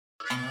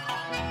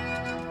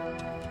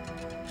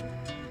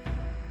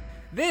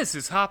This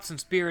is Hops and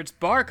Spirits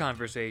Bar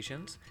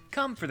Conversations.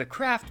 Come for the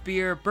craft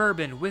beer,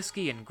 bourbon,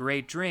 whiskey, and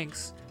great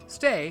drinks.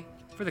 Stay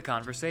for the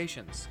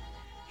conversations.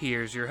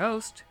 Here's your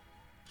host,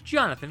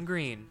 Jonathan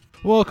Green.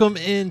 Welcome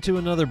into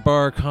another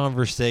Bar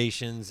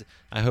Conversations.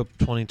 I hope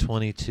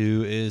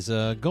 2022 is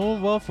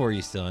going well for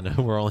you still. I know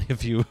we're only a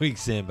few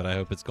weeks in, but I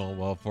hope it's going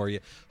well for you.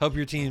 Hope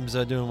your team's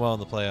doing well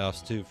in the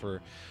playoffs, too,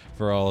 for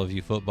all of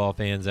you football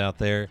fans out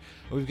there.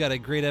 We've got a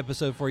great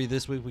episode for you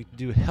this week. We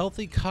do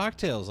healthy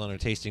cocktails on our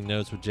tasting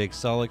notes with Jake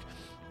Sullick,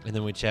 and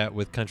then we chat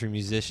with country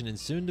musician and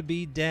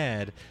soon-to-be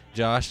dad,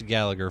 Josh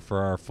Gallagher, for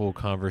our full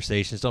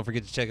conversations. Don't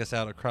forget to check us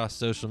out across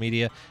social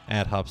media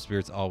at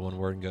HopSpirits, all one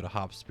word, and go to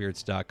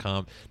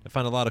hopspirits.com to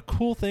find a lot of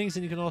cool things,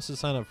 and you can also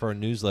sign up for our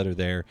newsletter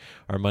there,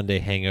 our Monday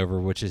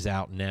Hangover, which is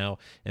out now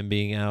and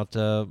being out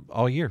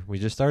all year. We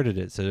just started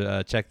it,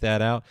 so check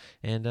that out,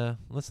 and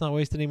let's not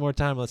waste any more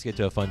time. Let's get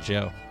to a fun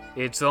show.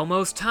 It's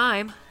almost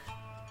time.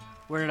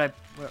 Where did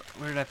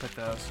I put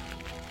those?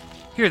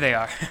 Here they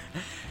are.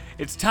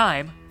 It's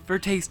time for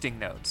Tasting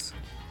Notes.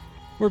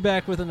 We're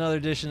back with another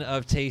edition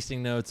of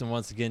Tasting Notes, and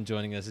once again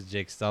joining us is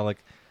Jake Sullick,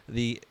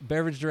 the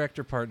beverage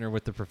director partner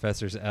with the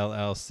Professors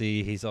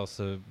LLC. He's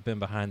also been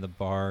behind the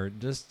bar,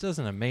 just does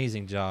an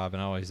amazing job,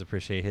 and I always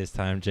appreciate his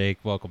time. Jake,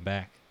 welcome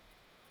back.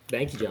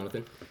 Thank you,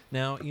 Jonathan.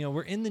 Now,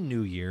 we're in the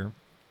new year,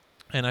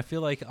 and I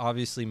feel like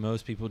obviously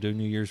most people do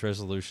New Year's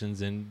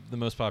resolutions, and the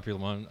most popular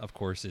one, of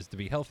course, is to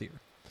be healthier.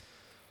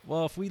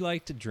 Well, if we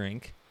like to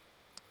drink,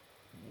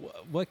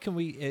 what can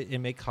we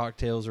and make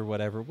cocktails or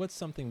whatever? What's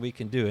something we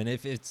can do? And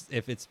if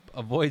it's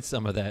avoid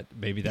some of that,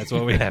 maybe that's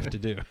what we have to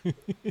do.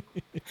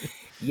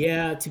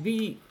 Yeah, to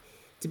be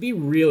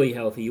really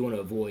healthy, you want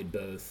to avoid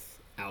both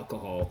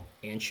alcohol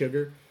and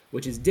sugar,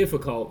 which is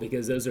difficult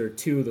because those are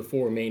two of the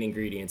four main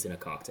ingredients in a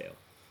cocktail.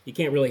 You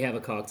can't really have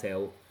a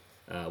cocktail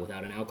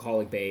without an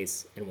alcoholic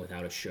base and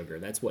without a sugar.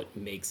 That's what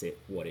makes it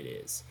what it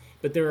is.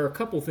 But there are a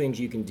couple things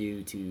you can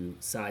do to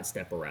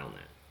sidestep around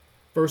that.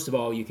 First of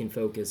all, you can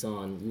focus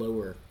on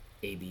lower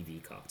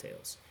ABV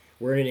cocktails.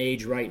 We're in an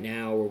age right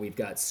now where we've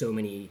got so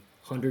many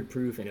 100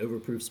 proof and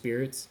overproof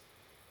spirits.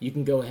 You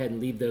can go ahead and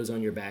leave those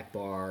on your back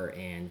bar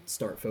and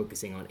start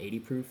focusing on 80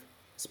 proof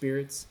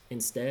spirits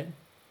instead.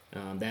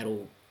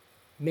 That'll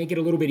make it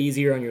a little bit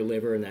easier on your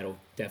liver, and that'll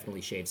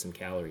definitely shave some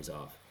calories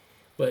off.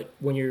 But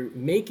when you're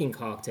making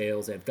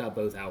cocktails that have got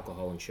both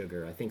alcohol and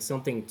sugar, I think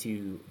something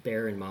to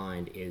bear in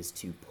mind is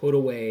to put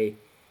away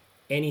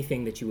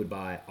anything that you would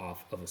buy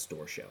off of a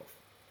store shelf.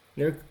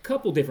 There are a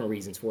couple different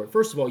reasons for it.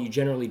 First of all, you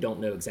generally don't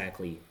know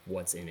exactly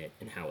what's in it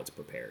and how it's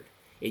prepared.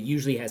 It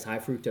usually has high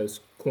fructose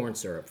corn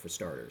syrup for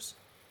starters.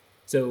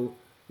 So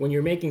when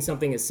you're making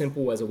something as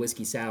simple as a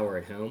whiskey sour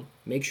at home,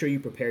 make sure you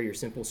prepare your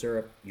simple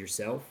syrup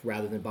yourself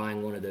rather than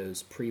buying one of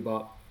those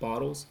pre-bought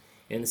bottles.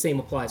 And the same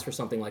applies for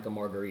something like a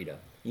margarita.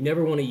 You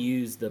never want to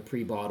use the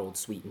pre-bottled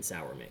sweet and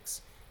sour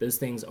mix. Those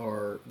things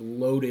are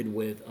loaded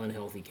with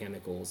unhealthy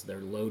chemicals.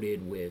 They're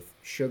loaded with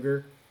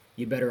sugar.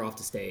 You're better off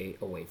to stay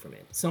away from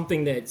it.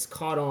 Something that's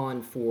caught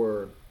on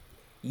for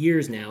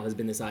years now has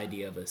been this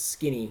idea of a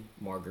skinny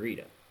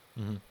margarita.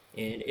 Mm-hmm.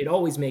 And it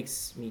always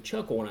makes me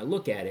chuckle when I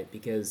look at it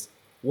because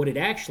what it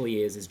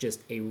actually is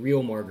just a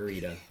real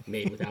margarita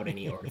made without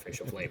any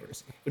artificial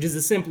flavors, which is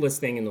the simplest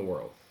thing in the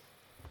world.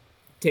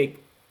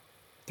 Take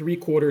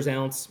 3/4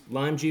 ounce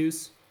lime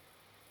juice,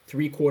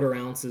 3/4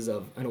 ounces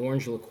of an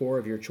orange liqueur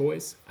of your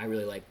choice. I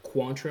really like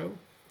Cointreau.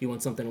 If you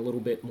want something a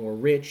little bit more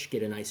rich,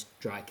 get a nice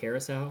dry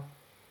Curaçao.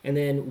 And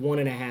then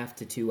 1.5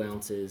 to 2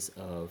 ounces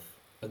of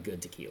a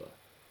good tequila.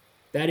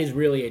 That is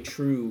really a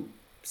true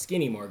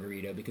skinny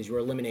margarita because you're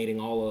eliminating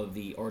all of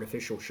the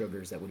artificial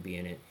sugars that would be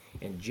in it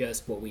and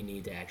just what we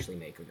need to actually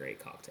make a great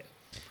cocktail.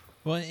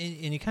 Well,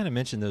 and you kind of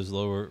mentioned those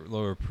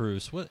lower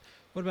proofs. What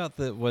about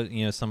what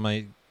some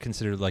might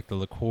consider like the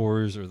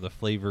liqueurs or the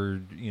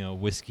flavored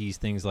whiskeys,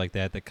 things like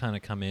that kind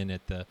of come in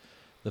at the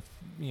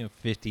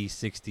 50,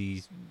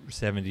 60,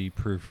 70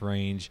 proof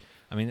range?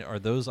 I mean, are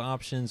those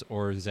options,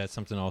 or is that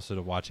something also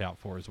to watch out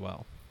for as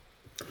well?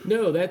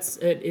 No, that's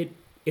it.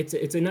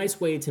 It's a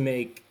nice way to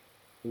make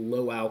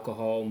low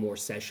alcohol, more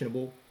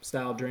sessionable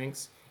style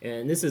drinks.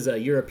 And this is a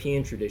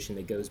European tradition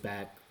that goes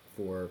back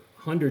for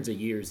hundreds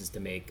of years, is to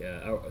make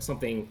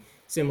something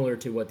similar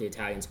to what the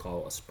Italians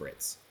call a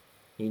spritz.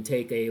 You can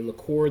take a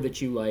liqueur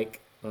that you like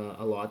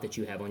a lot that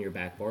you have on your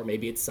back bar.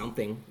 Maybe it's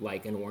something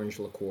like an orange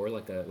liqueur,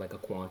 like a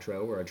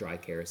Cointreau or a dry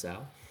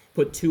Curaçao.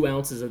 Put 2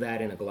 ounces of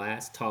that in a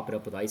glass, top it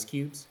up with ice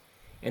cubes,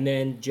 and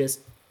then just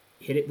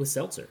hit it with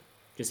seltzer.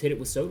 Just hit it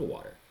with soda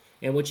water.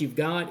 And what you've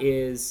got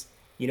is,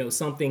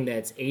 something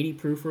that's 80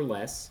 proof or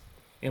less.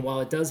 And while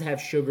it does have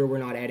sugar, we're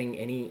not adding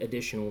any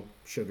additional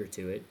sugar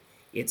to it.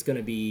 It's going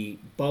to be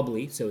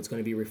bubbly, so it's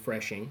going to be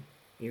refreshing.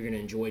 You're going to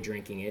enjoy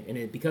drinking it.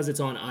 And because it's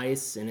on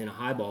ice and in a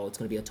highball, it's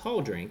going to be a tall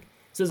drink.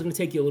 So it's going to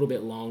take you a little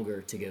bit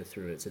longer to go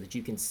through it so that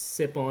you can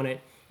sip on it,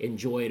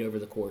 enjoy it over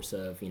the course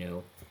of,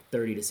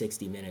 30 to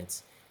 60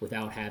 minutes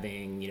without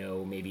having,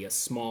 maybe a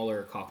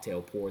smaller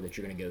cocktail pour that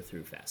you're going to go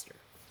through faster.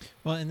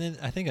 Well, and then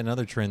I think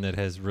another trend that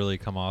has really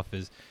come off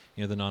is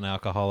the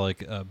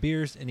non-alcoholic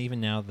beers, and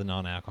even now the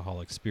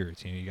non-alcoholic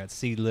spirits. You got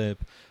Seedlip,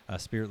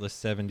 Spiritless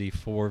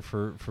 74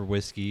 for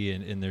whiskey,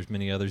 and there's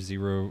many other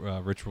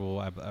Zero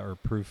Ritual or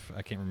Proof.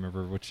 I can't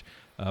remember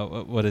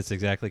what it's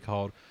exactly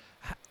called.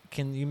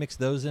 Can you mix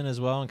those in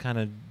as well and kind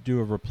of do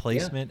a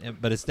replacement? Yeah.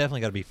 But it's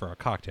definitely got to be for a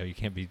cocktail. You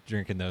can't be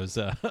drinking those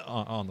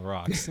on the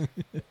rocks.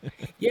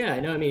 Yeah,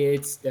 no, I mean,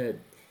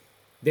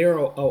 they're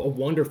a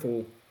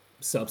wonderful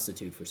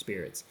substitute for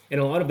spirits,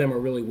 and a lot of them are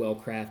really well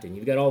crafted.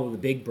 You've got all of the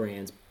big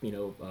brands,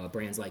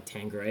 brands like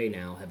Tanqueray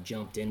now have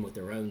jumped in with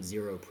their own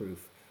zero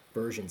proof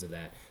versions of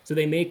that. So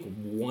they make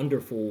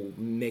wonderful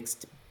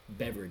mixed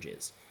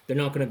beverages. They're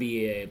not going to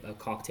be a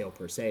cocktail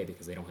per se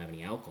because they don't have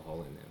any alcohol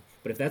in them.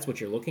 But if that's what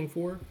you're looking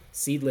for,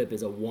 Seedlip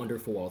is a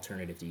wonderful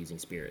alternative to using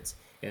spirits.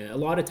 And a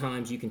lot of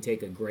times you can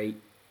take a great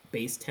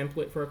base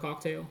template for a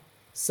cocktail,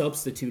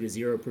 substitute a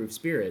zero proof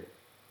spirit,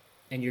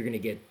 and you're going to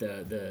get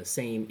the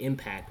same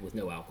impact with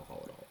no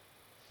alcohol at all.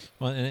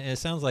 Well, and it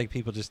sounds like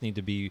people just need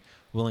to be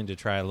willing to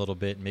try a little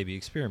bit and maybe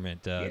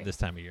experiment this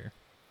time of year.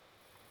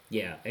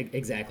 Yeah,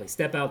 exactly.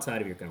 Step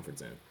outside of your comfort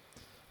zone.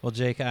 Well,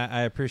 Jake,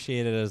 I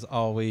appreciate it as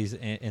always,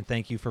 and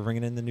thank you for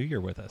bringing in the new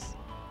year with us.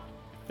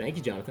 Thank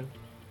you, Jonathan.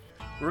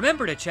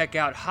 Remember to check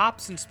out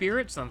Hops and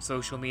Spirits on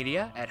social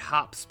media at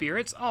Hop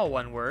Spirits, all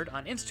one word,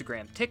 on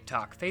Instagram,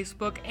 TikTok,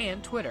 Facebook,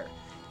 and Twitter.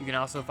 You can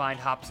also find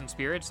Hops and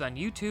Spirits on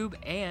YouTube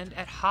and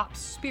at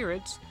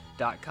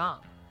hopspirits.com.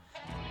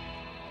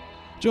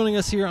 Joining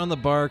us here on the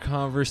Bar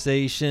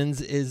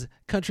Conversations is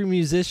country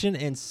musician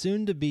and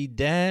soon-to-be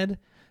dad,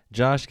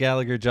 Josh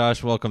Gallagher.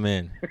 Josh, welcome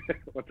in.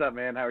 What's up,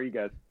 man? How are you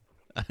guys?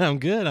 I'm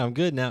good.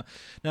 Now,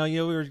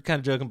 we were kind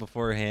of joking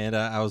beforehand.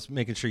 I was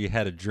making sure you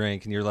had a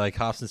drink, and you're like,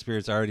 Hops and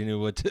Spirits already knew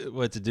what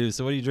to do.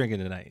 So, what are you drinking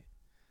tonight?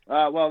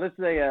 Well, this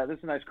is a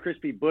nice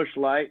crispy Busch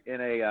Light in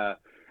a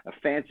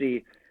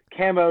fancy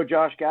camo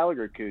Josh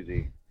Gallagher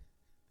koozie.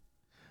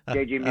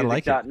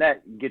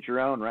 JGmusic.net. Get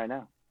your own right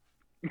now.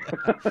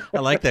 I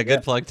like that.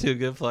 Good plug too.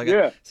 Good plug.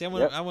 Yeah. See,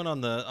 I went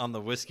on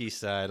the whiskey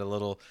side a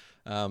little,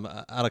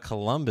 out of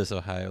Columbus,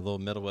 Ohio, a little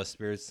Middle West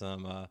Spirits,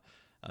 some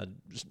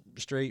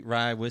straight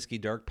rye whiskey,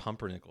 dark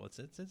pumpernickel. It's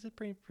a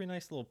pretty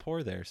nice little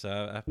pour there.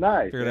 So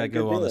I figured I'd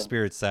go on the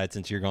spirit side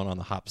since you're going on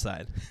the hop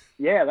side.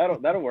 Yeah,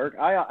 that'll work.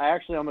 I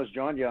actually almost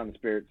joined you on the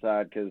spirit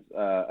side because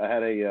I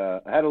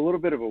had a little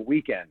bit of a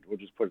weekend. We'll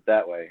just put it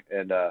that way.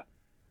 And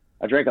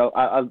I drink.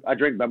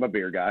 I'm a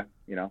beer guy,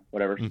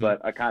 whatever. Mm-hmm. But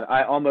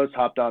I almost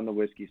hopped on the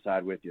whiskey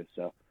side with you.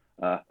 So,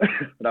 but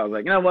I was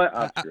like, you know what?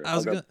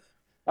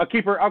 I'll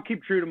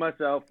keep true to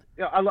myself.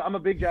 I'm a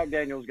big Jack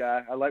Daniel's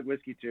guy. I like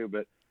whiskey too,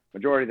 but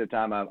majority of the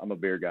time I'm a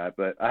beer guy.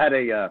 But I had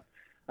a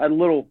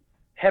little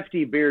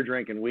hefty beer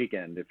drinking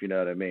weekend, if you know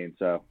what I mean.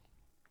 So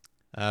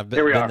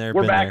here we are.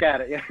 We're back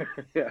at it.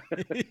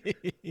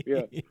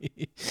 Yeah.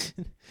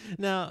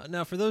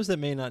 Now, for those that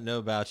may not know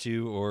about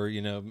you, or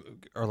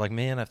are like,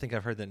 man, I think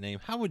I've heard that name.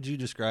 How would you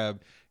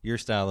describe your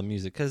style of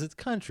music? Because it's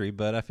country,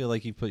 but I feel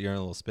like you put your own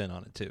little spin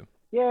on it too.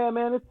 Yeah,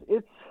 man,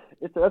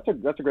 that's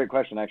a great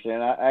question actually,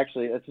 and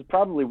it's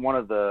probably one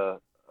of the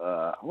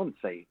I wouldn't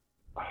say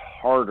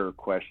harder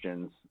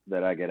questions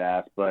that I get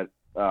asked, but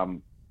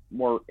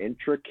more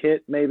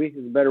intricate maybe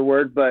is a better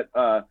word. But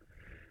I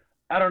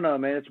don't know,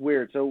 man. It's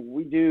weird. So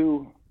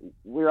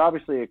we're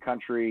obviously a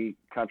country,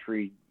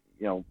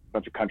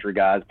 bunch of country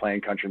guys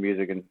playing country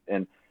music,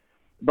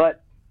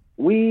 but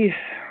we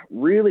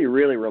really,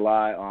 really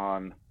rely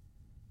on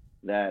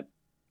that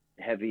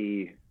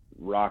heavy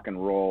rock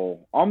and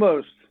roll,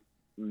 almost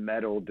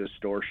metal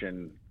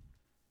distortion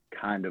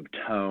kind of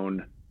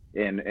tone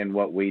in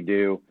what we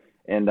do.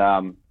 And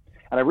I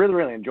really,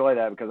 really enjoy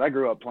that because I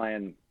grew up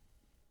playing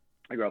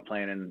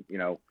in,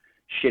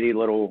 shitty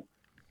little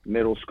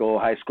middle school,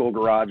 high school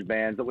garage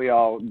bands that we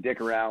all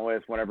dick around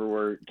with whenever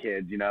we're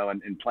kids,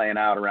 and playing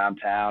out around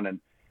town and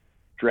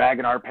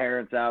dragging our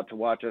parents out to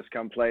watch us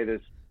come play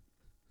this,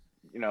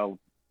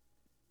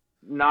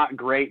 not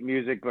great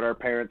music, but our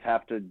parents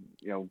have to,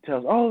 tell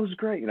us, oh, it was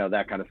great,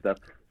 that kind of stuff.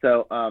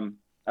 So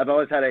I've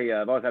always had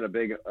a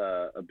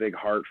big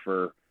heart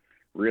for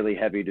really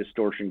heavy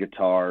distortion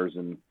guitars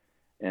and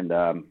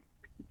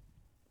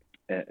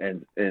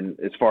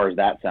as far as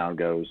that sound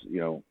goes,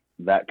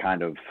 that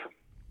kind of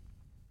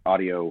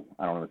audio,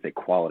 I don't want to say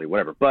quality,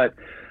 whatever. But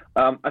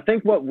I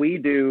think what we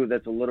do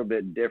that's a little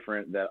bit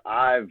different that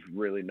I've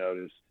really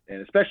noticed,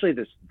 and especially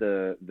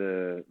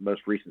the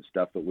most recent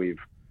stuff that we've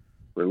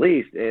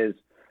released, is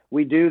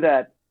we do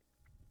that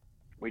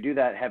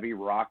heavy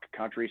rock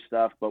country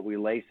stuff, but we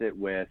lace it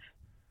with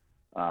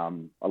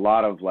a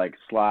lot of like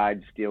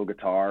slide steel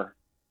guitar.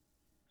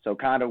 So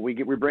kind of we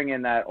bring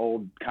in that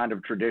old kind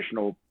of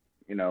traditional,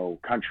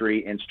 country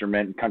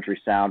instrument, country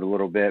sound a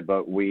little bit,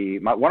 but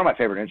one of my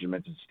favorite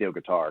instruments is steel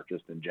guitar,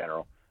 just in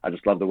general. I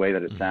just love the way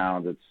that it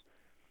sounds. It's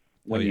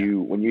when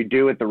you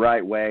do it the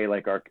right way,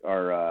 like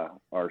our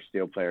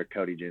steel player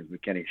Cody James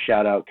McKinney,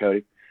 shout out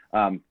Cody.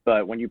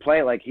 But when you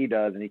play it like he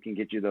does, and he can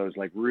get you those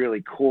like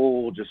really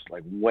cool, just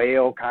like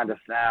whale kind of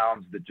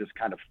sounds that just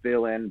kind of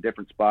fill in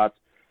different spots,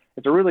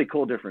 it's a really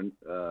cool different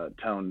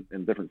tone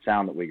and different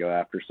sound that we go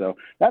after. So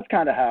that's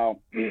kind of how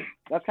I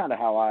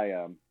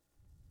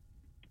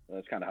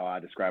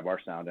describe our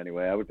sound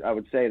anyway. I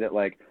would say that,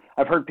 like,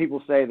 I've heard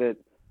people say that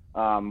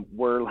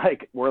we're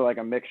like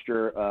a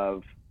mixture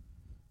of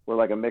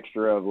like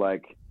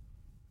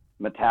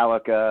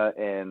Metallica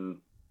and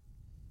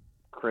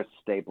Chris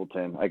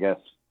Stapleton, I guess,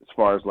 as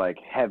far as like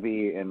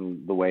heavy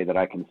and the way that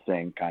I can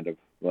sing, kind of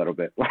a little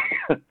bit with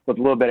a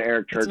little bit of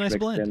Eric Church nice mixed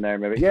blend. in there,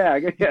 maybe. Yeah,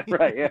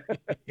 right,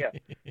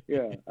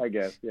 yeah, I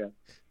guess, yeah.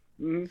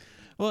 Mm-hmm.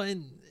 Well,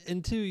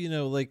 and too,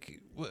 like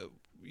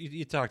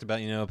you talked about,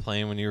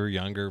 playing when you were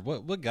younger.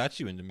 What got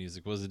you into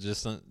music? Was it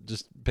just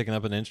picking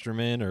up an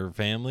instrument, or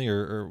family,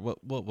 or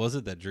what was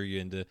it that drew you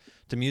into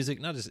music?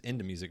 Not just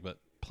into music, but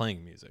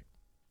playing music.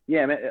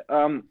 Yeah, man.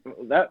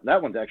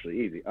 That one's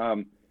actually easy.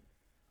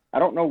 I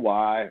don't know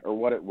why or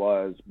what it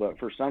was, but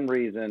for some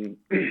reason,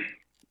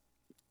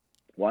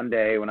 one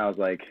day when I was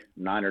like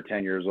 9 or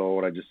 10 years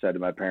old, I just said to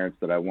my parents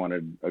that I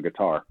wanted a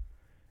guitar,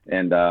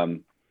 and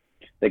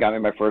they got me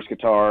my first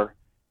guitar.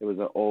 It was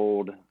an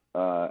old,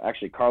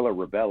 actually Carlo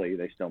Robelli.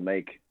 They still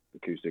make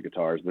acoustic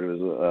guitars, but it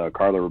was a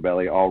Carlo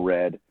Robelli, all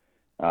red,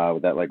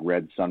 with that like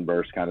red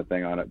sunburst kind of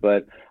thing on it.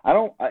 But I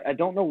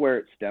don't know where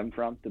it stemmed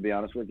from, to be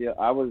honest with you.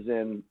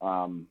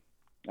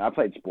 I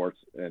played sports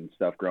and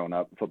stuff growing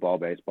up, football,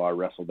 baseball. I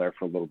wrestled there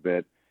for a little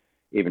bit,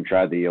 even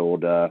tried the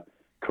old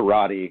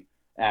karate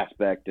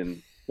aspect,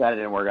 and that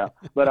didn't work out.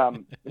 But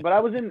I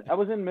was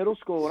in middle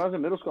school. When I was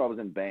in middle school, I was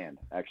in band,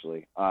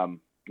 actually. I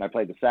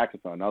played the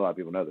saxophone. Not a lot of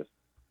people know this,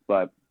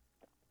 but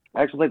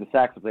I actually played the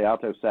sax, the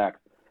alto sax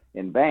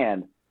in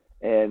band,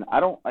 and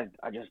I don't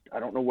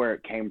know where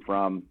it came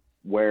from,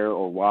 where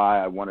or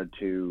why I wanted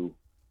to,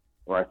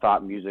 or I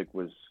thought music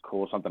was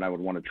cool, something I would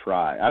want to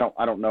try.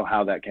 I don't know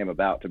how that came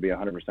about, to be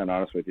 100%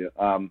 honest with you.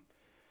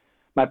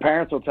 My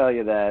parents will tell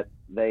you that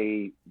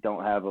they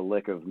don't have a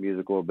lick of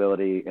musical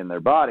ability in their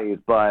bodies,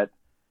 but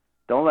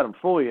don't let them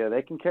fool you.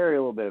 They can carry a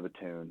little bit of a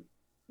tune,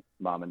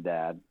 Mom and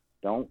Dad.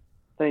 Don't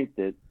think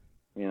that,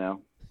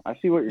 I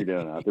see what you're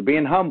doing out there,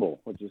 being humble,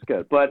 which is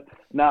good. But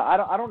no,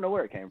 I don't know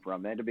where it came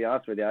from, man, to be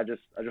honest with you. I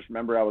just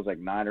remember I was like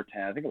 9 or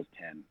 10. I think it was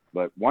 10.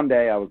 But one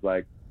day I was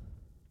like,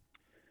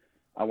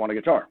 I want a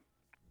guitar.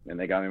 And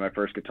they got me my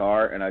first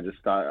guitar, and I just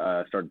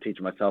started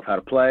teaching myself how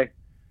to play.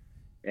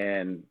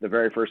 And the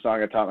very first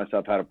song I taught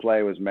myself how to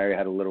play was Mary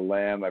Had a Little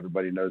Lamb.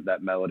 Everybody knows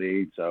that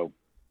melody, so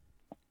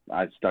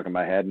I stuck in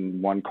my head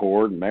in one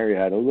chord, and Mary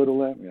Had a Little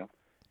Lamb,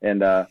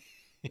 And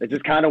it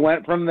just kind of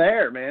went from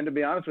there, man, to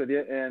be honest with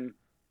you. And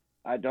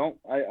I don't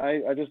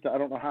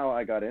know how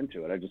I got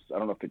into it. I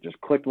don't know if it just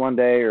clicked one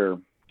day, or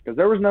because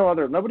there was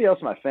nobody else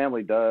in my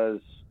family does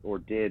or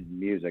did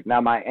music.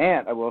 Now, my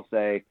aunt, I will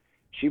say,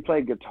 she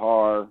played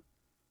guitar,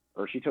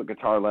 or she took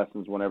guitar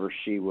lessons whenever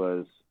she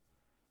was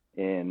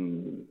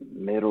in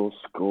middle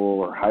school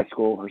or high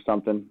school or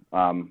something.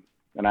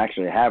 And I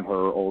actually have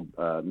her old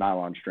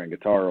nylon string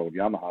guitar, old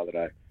Yamaha,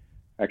 that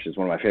it's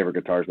one of my favorite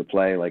guitars to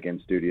play, like in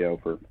studio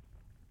for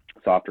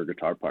softer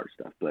guitar part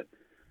stuff. But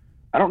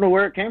I don't know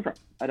where it came from.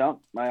 I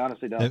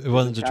honestly don't. It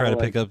wasn't to try to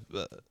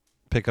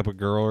pick up a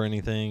girl or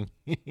anything.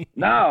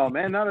 No,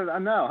 man, no.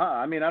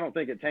 I mean, I don't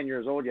think at 10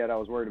 years old yet I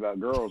was worried about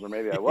girls, or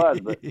maybe I was,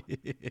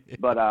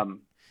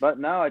 but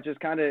no, it just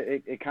kind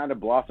of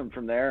blossomed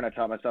from there, and I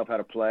taught myself how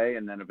to play,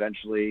 and then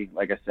eventually,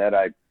 like I said,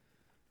 I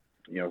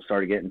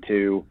started getting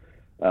to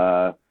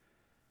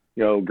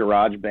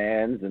garage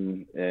bands,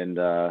 and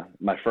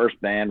my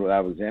first band that I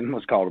was in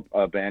was called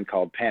a band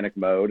called Panic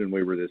Mode, and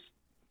we were this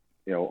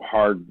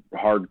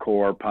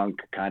hardcore punk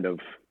kind of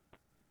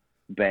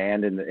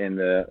band in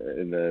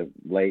the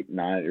late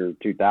 90s or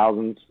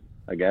 2000s,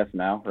 I guess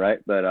now, right?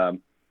 But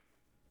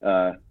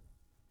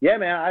yeah,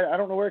 man, I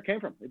don't know where it came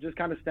from. It just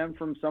kind of stemmed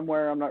from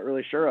somewhere I'm not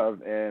really sure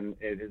of, and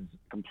it has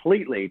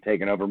completely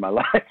taken over my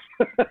life.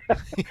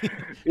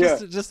 Yeah,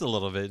 just a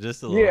little bit,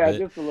 just a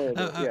little bit.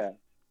 Yeah.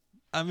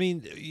 I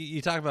mean,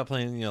 you talk about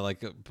playing,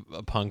 like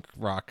a punk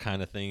rock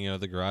kind of thing,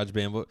 the garage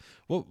band.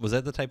 What was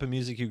that the type of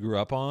music you grew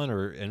up on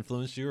or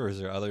influenced you, or is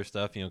there other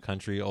stuff,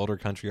 older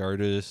country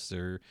artists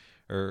or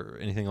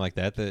anything like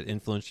that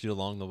influenced you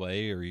along the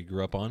way, or you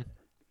grew up on?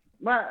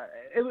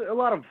 It was a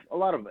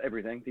lot of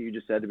everything that you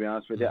just said, to be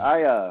honest with you.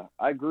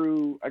 I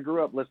grew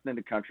up listening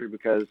to country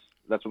because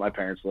that's what my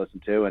parents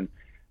listened to, and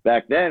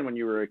back then when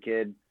you were a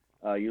kid,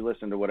 you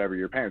listened to whatever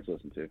your parents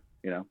listened to,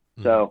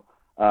 Mm-hmm. So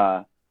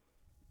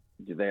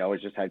they always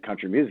just had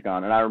country music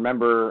on, and I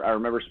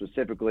remember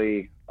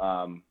specifically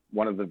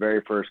one of the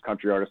very first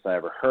country artists I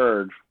ever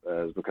heard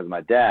was because of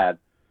my dad,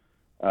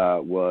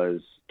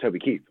 was Toby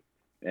Keith,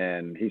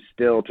 and he's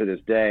still to this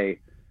day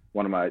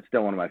one of my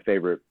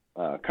favorite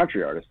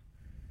country artists.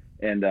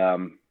 And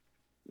so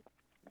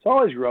I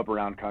always grew up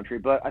around country,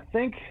 but I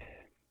think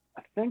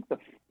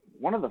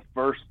one of the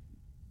first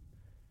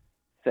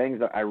things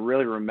that I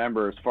really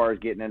remember as far as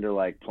getting into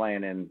like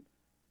playing in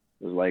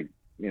was like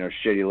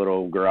shitty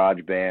little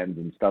garage bands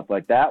and stuff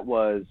like that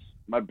was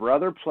my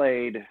brother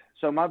played.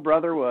 So my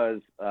brother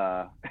was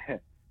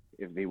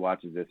if he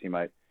watches this, he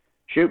might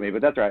shoot me,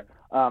 but that's right.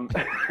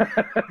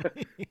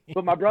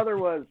 But my brother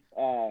was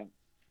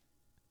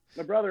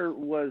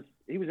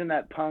he was in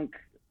that punk,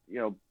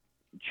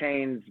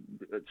 chains,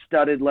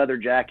 studded leather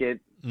jacket,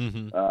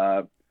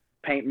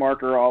 paint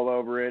marker all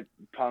over it,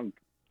 punk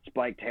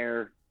spiked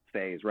hair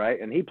phase,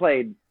 right? And he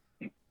played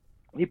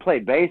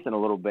bass in a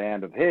little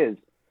band of his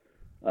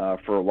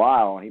for a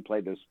while, and he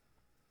played this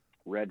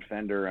red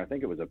Fender. I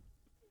think it was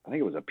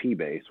a P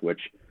bass, which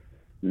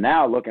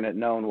now looking at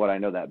knowing what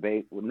that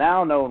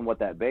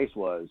bass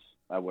was,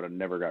 I would have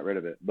never got rid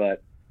of it.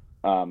 But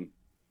that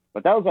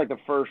was like the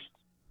first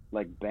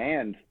like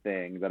band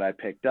thing that I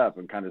picked up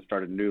and kind of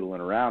started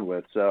noodling around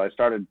with. So I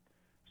started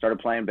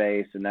playing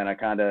bass, and then I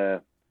kind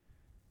of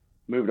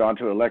moved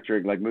to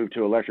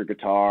electric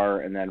guitar,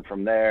 and then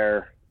from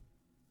there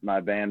my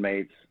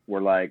bandmates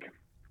were like,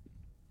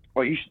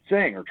 well, you should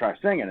sing or try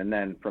singing. And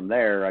then from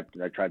there I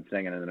tried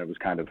singing, and then it was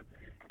kind of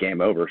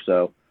game over.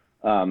 So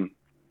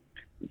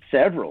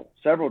several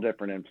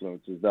different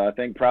influences. I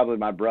think probably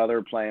my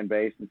brother playing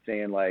bass and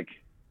saying like,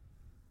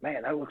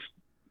 man, that looks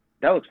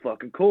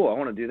fucking cool. I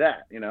want to do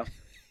that,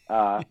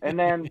 and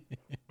then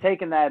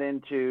taking that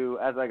into,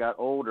 as I got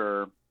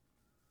older,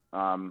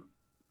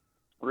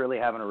 really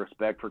having a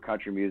respect for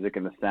country music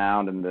and the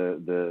sound and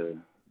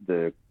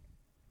the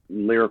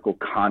lyrical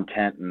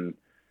content and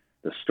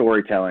the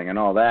storytelling and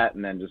all that.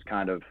 And then just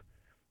kind of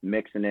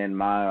mixing in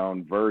my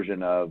own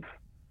version of,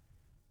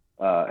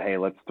 hey,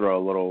 let's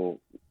throw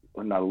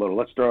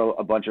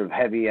a bunch of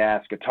heavy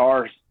ass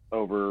guitars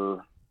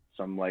over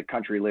some like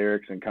country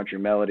lyrics and country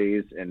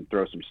melodies and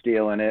throw some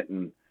steel in it.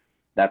 And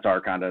that's our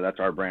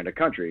brand of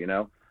country,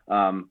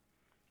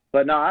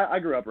 but no, I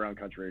grew up around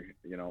country,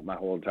 my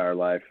whole entire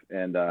life.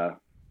 And,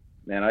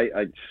 man,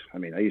 I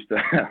used to,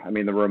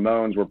 the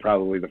Ramones were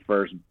probably the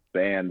first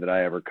band that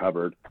I ever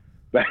covered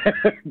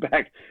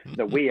back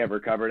that we ever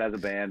covered as a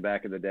band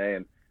back in the day.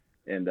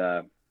 And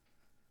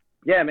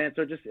yeah, man.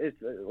 So just,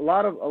 it's a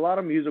lot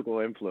of musical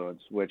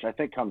influence, which I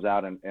think comes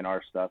out in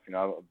our stuff,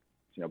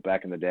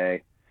 back in the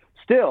day.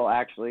 Still,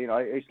 actually,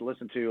 I used to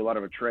listen to a lot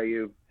of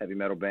Atreyu, heavy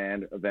metal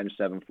band, Avenged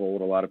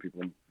Sevenfold. A lot of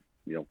people,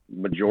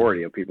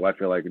 majority of people I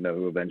feel like know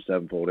who Avenged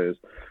Sevenfold is.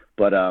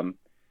 But,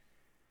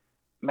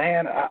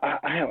 man,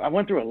 I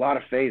went through a lot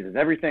of phases.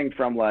 Everything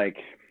from like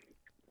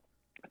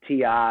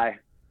T.I.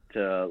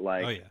 to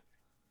like, oh, yeah.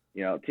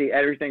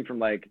 Everything from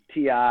like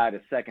T.I. to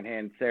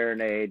Secondhand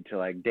Serenade to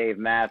like Dave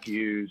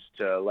Matthews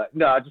to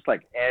just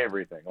like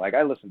everything. Like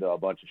I listened to a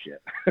bunch of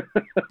shit.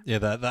 Yeah,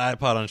 the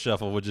iPod on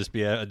shuffle would just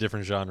be a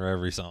different genre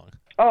every song.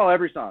 Oh,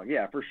 every song,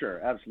 yeah, for sure,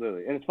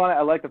 absolutely. And it's funny.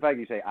 I like the fact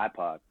you say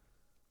iPod.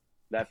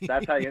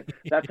 That's how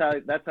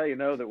you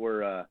know that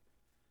we're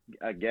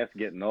I guess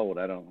getting old.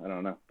 I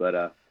don't know,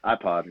 but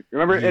iPod.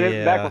 Remember, and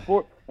it's back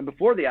before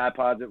the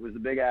iPods, it was the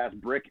big ass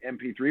brick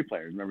MP3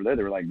 players. Remember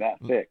they were like that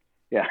thick.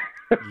 Yeah.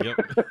 Yep.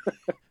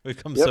 We've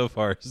come so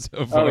far.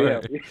 Oh yeah.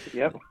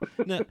 Yep.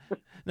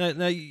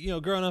 Now,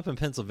 growing up in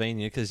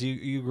Pennsylvania, because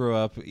you grew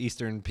up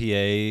Eastern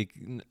PA.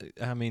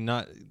 I mean,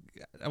 I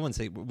wouldn't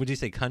say. Would you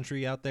say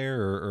country out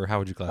there, or how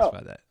would you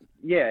classify that?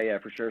 Yeah,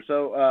 for sure.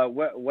 So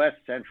West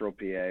Central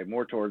PA,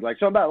 more towards I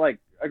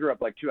grew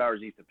up like 2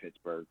 hours east of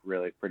Pittsburgh.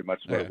 Really, pretty much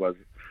what it was.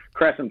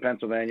 Crescent,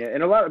 Pennsylvania.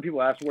 And a lot of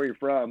people ask where you're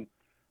from.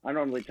 I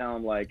normally tell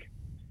them like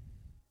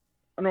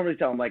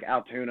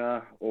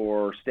Altoona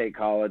or State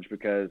College,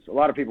 because a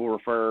lot of people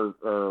refer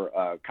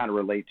or kind of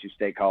relate to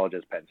State College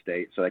as Penn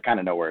State, so they kind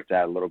of know where it's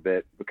at a little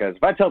bit. Because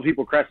if I tell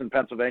people Crescent,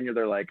 Pennsylvania,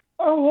 they're like,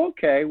 "Oh,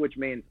 okay," which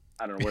means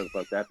I don't know where the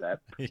fuck that's at.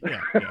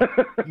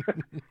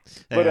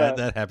 But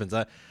that happens.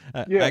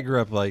 I grew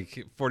up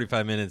like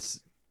 45 minutes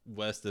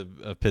west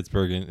of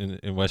Pittsburgh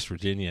in West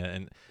Virginia,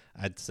 and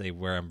I'd say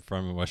where I'm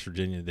from in West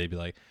Virginia, they'd be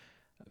like,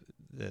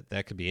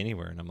 that could be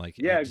anywhere, and I'm like,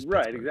 yeah,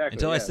 right,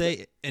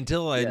 exactly.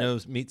 Until I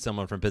meet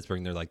someone from Pittsburgh,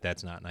 and they're like,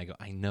 that's not, and I go,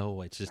 I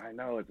know it's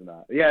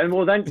not. Yeah, and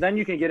well, then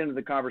you can get into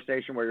the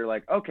conversation where you're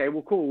like, okay,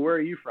 well, cool, where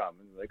are you from?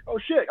 And you're like, oh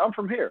shit, I'm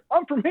from here.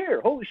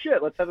 Holy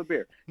shit, let's have a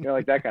beer.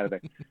 Like that kind of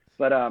thing.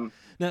 But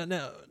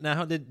now,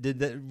 how did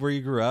that, where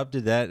you grew up,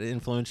 did that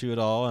influence you at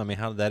all? I mean,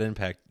 how did that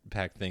impact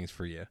things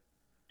for you?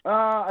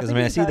 Because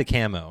I see the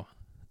camo.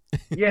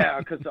 Yeah,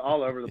 because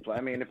all over the place.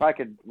 I mean, if I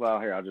could, well,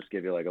 here, I'll just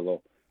give you like a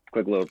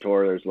quick little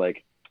tour. There's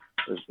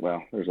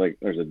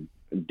a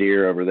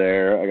deer over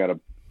there. I got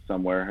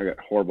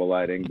horrible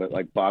lighting, but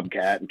like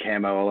bobcat and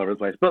camo all over the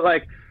place. But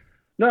like,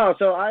 no,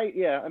 so I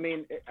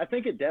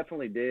think it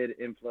definitely did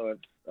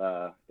influence.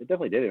 It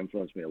definitely did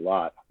influence me a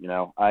lot.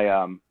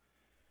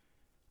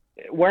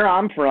 Where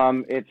I'm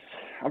from,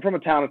 I'm from a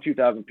town of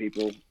 2,000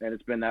 people, and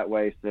it's been that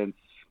way since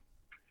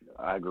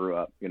I grew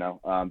up.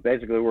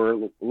 Basically we're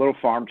a little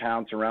farm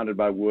town surrounded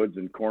by woods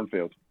and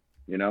cornfields.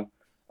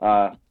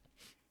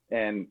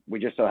 And we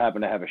just so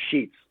happen to have a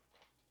Sheetz,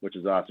 which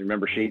is awesome.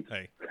 Remember Sheetz?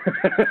 Hey.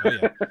 Oh,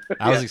 yeah.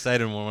 I was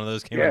excited when one of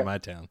those came to my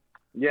town.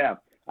 Yeah.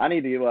 I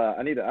don't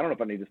know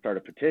if I need to start a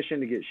petition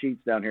to get Sheetz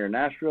down here in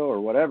Nashville or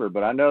whatever,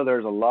 but I know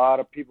there's a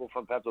lot of people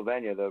from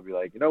Pennsylvania that'll be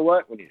like, you know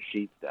what? We need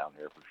Sheetz down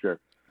here for sure.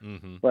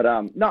 Mm-hmm. But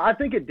no, I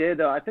think it did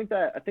though. I think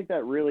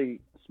that really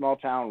small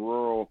town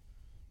rural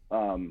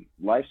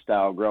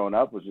lifestyle growing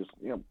up was just,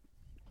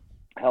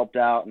 helped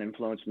out and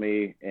influenced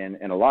me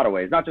in a lot of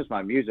ways, not just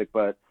my music,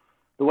 but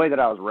the way that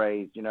I was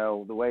raised,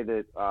 the way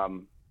that,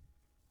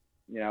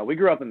 we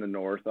grew up in the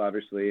North,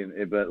 obviously,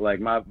 but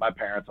like my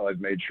parents always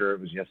made sure it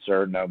was yes,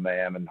 sir, no,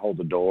 ma'am, and hold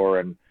the door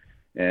and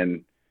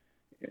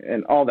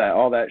all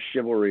that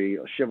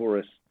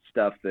chivalrous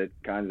stuff that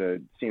kind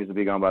of seems to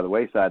be going by the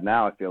wayside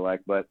now, I feel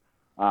like. But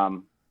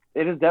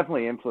it has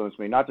definitely influenced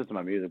me, not just in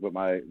my music, but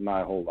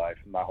my whole life,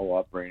 my whole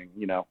upbringing,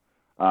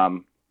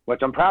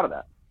 which I'm proud of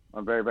that.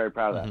 I'm very, very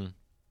proud of that. Mm-hmm.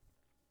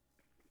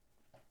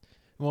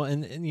 Well,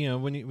 and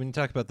when you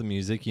talk about the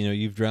music,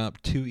 you've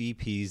dropped 2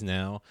 EPs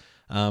now.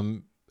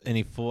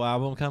 Any full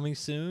album coming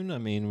soon? I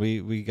mean,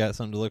 we got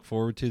something to look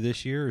forward to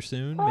this year or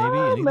soon, maybe?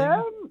 Anything?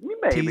 Man,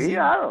 maybe. Teasing?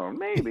 I don't know.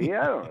 Maybe.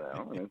 I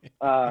don't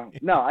know.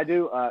 No, I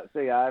do. So,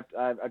 yeah,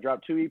 I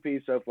dropped 2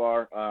 EPs so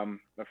far.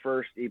 My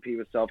first EP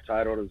was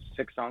self-titled. It was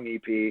a 6-song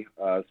EP.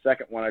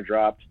 Second one I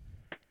dropped,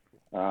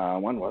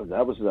 when was that?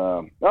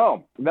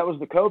 That was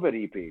the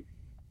COVID EP.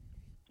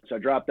 So I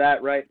dropped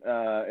that right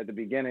at the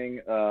beginning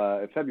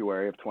of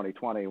February of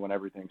 2020 when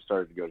everything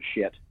started to go to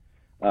shit.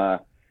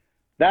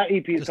 That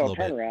EP is called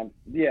Turnaround.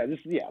 Yeah,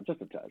 just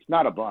a touch,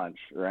 not a bunch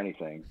or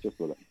anything, just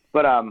a little.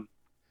 But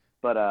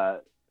I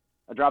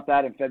dropped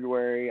that in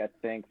February, I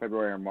think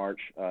February or March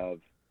of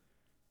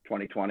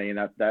 2020,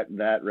 and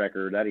that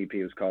record, that EP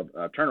was called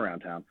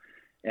Turnaround Town.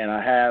 And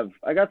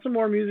I got some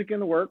more music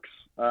in the works.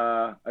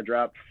 I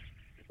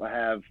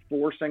have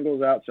 4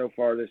 singles out so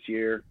far this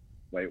year.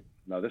 Wait,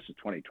 no, this is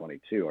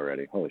 2022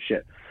 already. Holy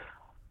shit.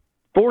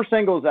 4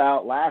 singles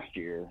out last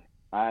year.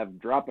 I'm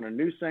dropping a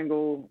new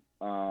single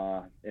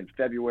in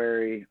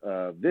February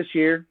of this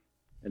year,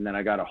 and then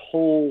I got a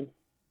whole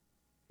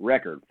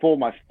record,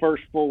 my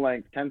first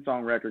full-length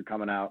 10-song record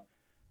coming out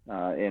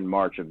in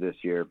March of this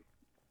year.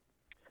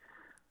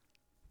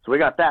 So we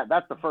got that.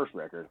 That's the first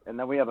record, and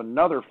then we have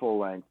another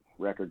full-length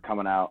record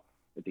coming out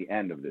at the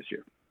end of this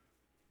year.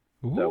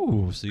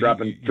 Ooh, so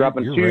dropping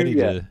you're 2, ready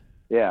to...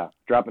 Yeah,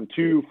 dropping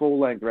 2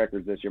 full-length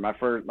records this year. My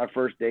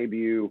first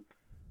debut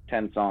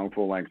 10-song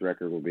full-length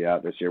record will be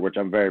out this year, which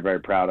I'm very, very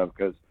proud of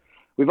because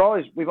we've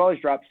always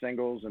dropped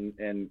singles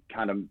and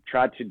kind of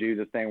tried to do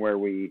the thing where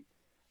we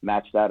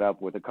match that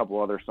up with a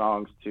couple other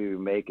songs to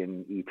make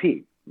an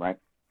EP, right?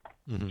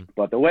 Mm-hmm.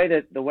 But the way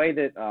that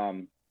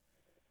the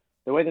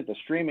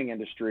streaming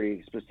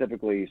industry,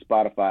 specifically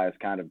Spotify, is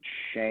kind of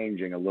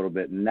changing a little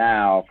bit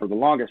now. For the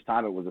longest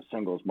time, it was a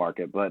singles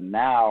market, but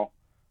now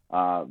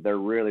they're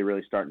really,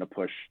 really starting to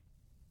push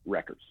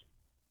records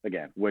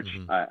again, which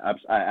I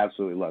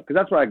absolutely love because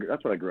that's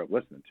what I grew up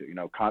listening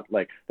to.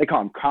 Like they call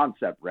them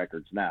concept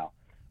records now,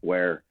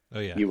 where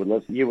you would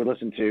listen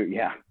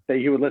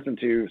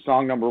to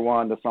song number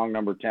 1 to song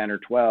number 10 or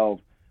 12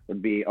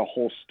 would be a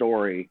whole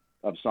story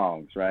of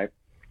songs, right?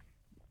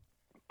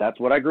 That's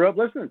what I grew up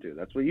listening to.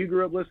 That's what you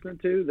grew up listening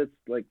to. That's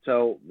like,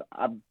 so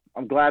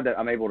I'm glad that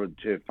I'm able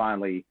to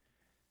finally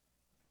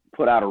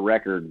put out a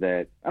record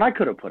that, and I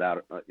could have put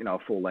out a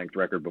full length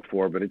record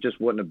before, but it just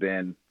wouldn't have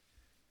been.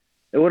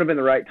 It would have been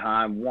the right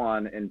time,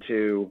 1, and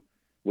 2,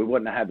 we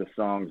wouldn't have had the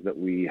songs that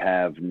we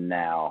have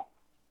now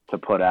to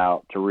put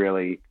out to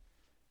really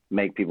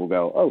make people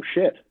go, oh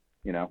shit,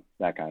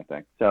 that kind of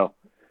thing. So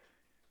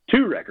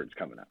 2 records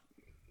coming out.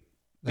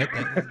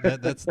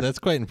 That's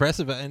quite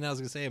impressive. And I was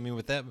gonna say, I mean,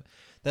 with that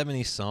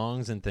many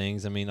songs and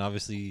things, I mean,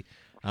 obviously,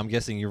 I'm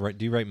guessing you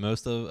write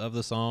most of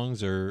the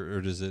songs, or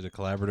is it a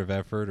collaborative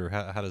effort, or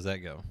how does that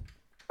go?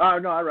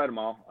 No, I write them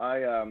all.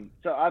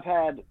 So I've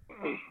had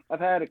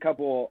a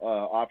couple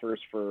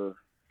offers for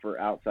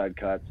outside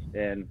cuts,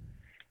 and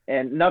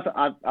nothing.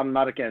 I'm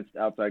not against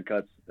outside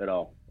cuts at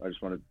all. I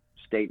just want to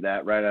state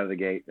that right out of the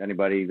gate.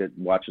 Anybody that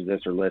watches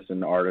this or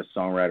listens, artist,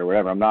 songwriter,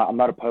 whatever, I'm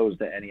not opposed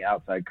to any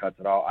outside cuts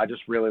at all. I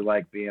just really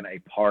like being a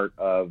part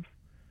of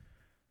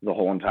the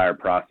whole entire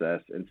process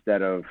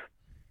instead of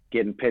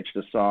getting pitched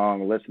a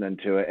song, listening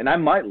to it, and I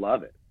might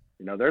love it.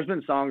 There's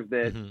been songs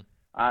that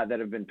that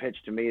have been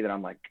pitched to me that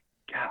I'm like,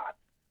 God,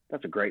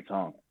 that's a great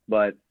song,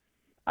 but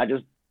I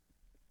just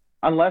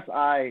unless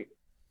I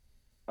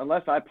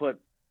put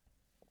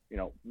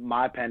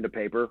my pen to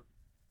paper,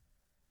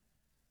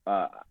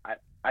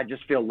 I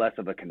just feel less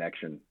of a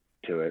connection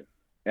to it,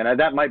 and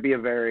that might be a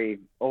very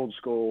old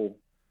school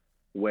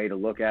way to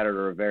look at it,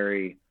 or a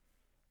very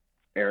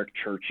Eric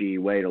Churchy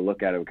way to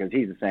look at it, because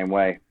he's the same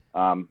way.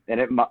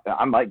 And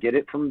I might get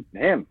it from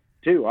him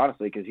too,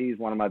 honestly, because he's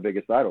one of my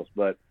biggest idols.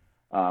 But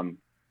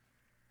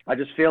I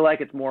just feel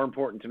like it's more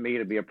important to me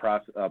to be a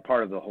part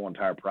of the whole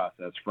entire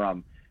process,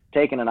 from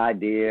taking an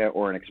idea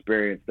or an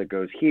experience that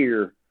goes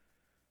here,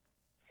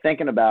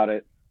 thinking about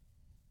it,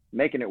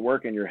 making it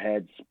work in your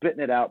head, spitting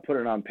it out,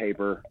 putting it on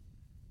paper,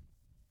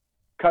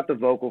 cut the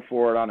vocal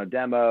for it on a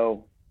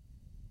demo,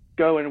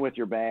 go in with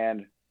your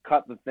band,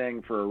 cut the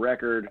thing for a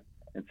record,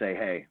 and say,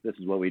 hey, this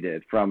is what we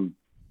did from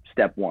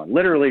step 1,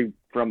 literally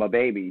from a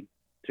baby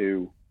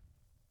to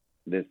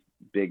this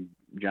big,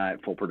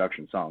 giant, full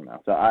production song now.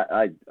 So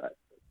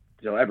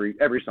so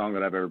every song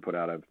that I've ever put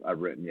out, I've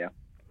written, yeah.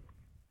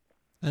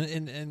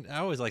 And I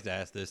always like to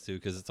ask this too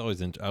because it's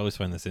always I always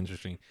find this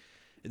interesting.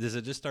 Does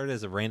it just start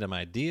as a random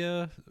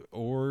idea,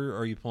 or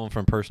are you pulling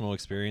from personal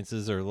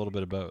experiences, or a little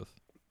bit of both?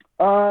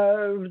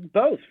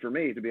 Both for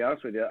me, to be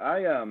honest with you.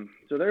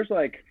 So there's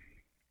like,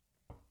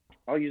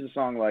 I'll use a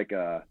song like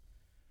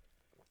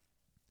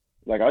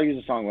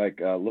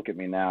 "Look at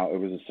Me Now." It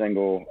was a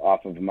single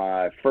off of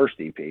my first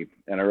EP,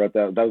 and I wrote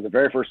that. That was the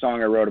very first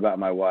song I wrote about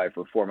my wife,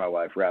 or for my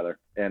wife rather,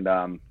 and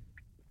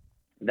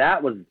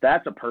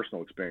that's a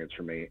personal experience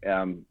for me.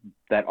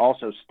 That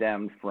also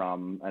stemmed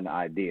from an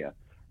idea,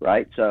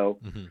 right? So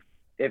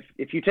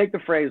if you take the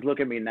phrase "Look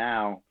at me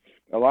now,"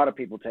 a lot of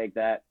people take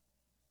that.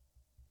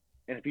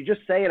 And if you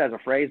just say it as a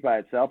phrase by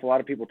itself, a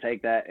lot of people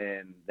take that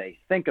and they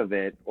think of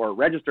it, or it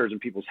registers in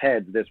people's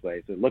heads this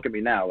way. So look at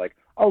me now, like,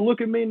 oh, look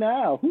at me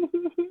now,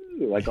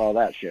 like all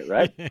that shit,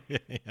 right?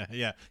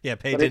 yeah.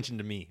 Pay attention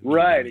to me.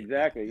 Right,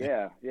 exactly.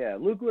 Yeah.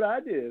 Look what I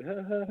did.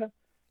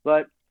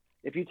 But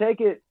if you take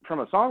it from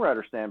a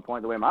songwriter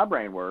standpoint, the way my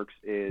brain works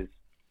is,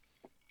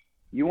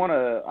 I want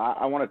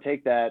to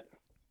take that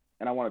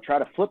and I want to try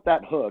to flip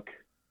that hook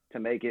to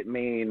make it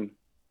mean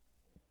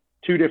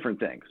two different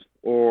things,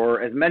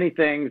 or as many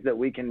things that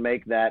we can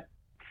make that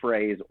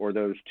phrase or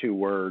those two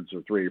words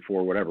or three or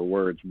four, whatever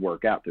words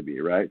work out to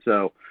be, right?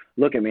 So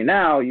look at me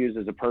now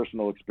uses a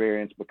personal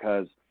experience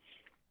because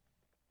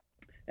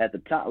at the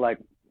time, like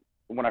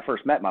when I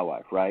first met my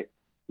wife, right?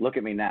 Look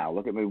at me now,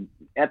 look at me.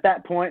 At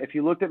that point, if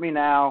you looked at me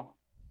now,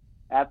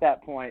 at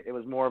that point, it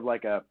was more of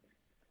like I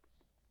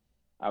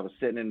was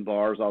sitting in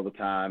bars all the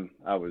time.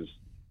 I was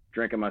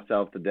drinking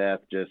myself to death,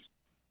 just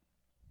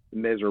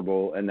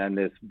miserable, and then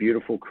this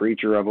beautiful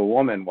creature of a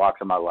woman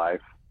walks in my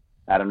life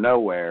out of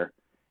nowhere,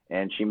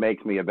 and she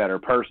makes me a better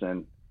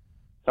person,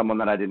 someone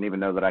that I didn't even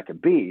know that I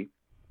could be.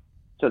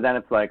 So then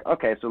it's like,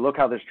 okay, so look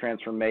how this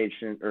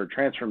transformation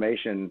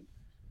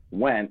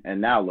went,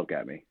 and now look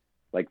at me,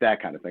 like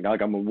that kind of thing.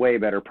 Like I'm a way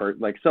better person.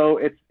 Like, so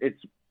it's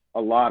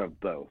a lot of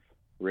both,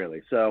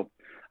 really. So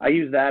I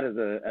use that as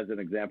an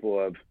example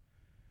of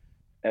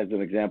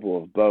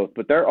both.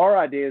 But there are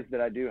ideas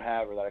that I do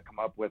have or that I come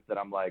up with that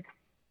I'm like,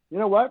 you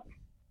know what?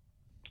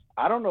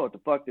 I don't know what the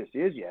fuck this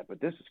is yet,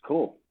 but this is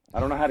cool. I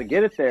don't know how to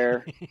get it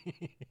there,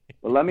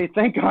 but let me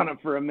think on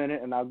it for a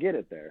minute and I'll get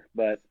it there.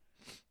 But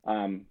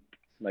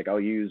like I'll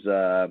use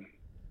a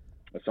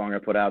song I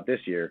put out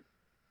this year.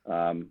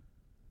 But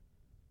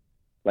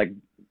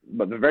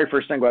the very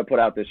first single I put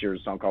out this year is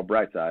a song called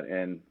Brightside,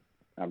 and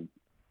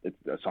it's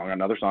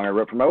another song I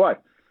wrote for my wife.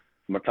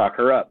 I'm gonna talk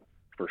her up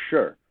for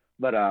sure.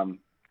 But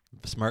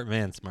Smart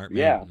man.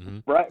 Yeah,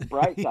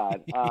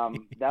 Brightside.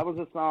 That was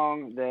a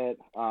song that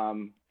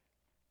I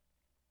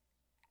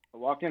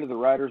walked into the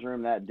writer's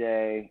room that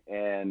day,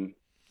 and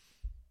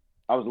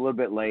I was a little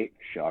bit late.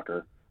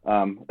 Shocker.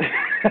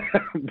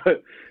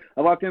 But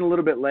I walked in a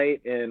little bit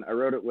late, and I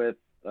wrote it with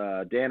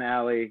Dan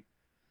Alley,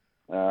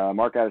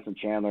 Mark Addison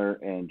Chandler,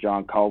 and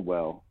John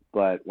Caldwell.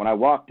 But when I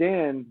walked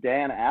in,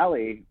 Dan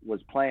Alley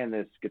was playing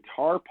this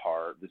guitar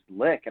part, this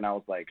lick, and I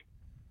was like,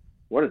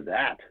 what is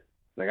that?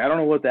 Like, I don't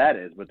know what that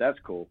is, but that's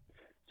cool.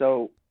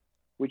 So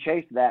we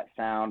chased that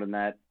sound and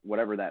that,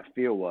 whatever that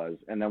feel was.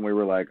 And then we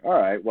were like, all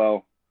right,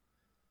 well,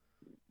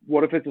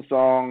 what if it's a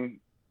song?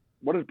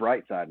 What does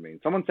Brightside mean?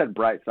 Someone said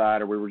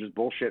Brightside, or we were just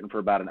bullshitting for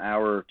about an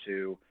hour or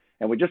two,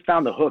 and we just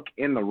found the hook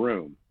in the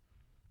room.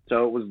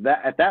 So it was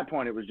that, at that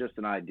point, it was just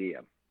an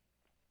idea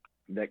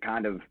that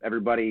kind of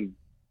everybody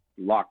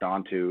locked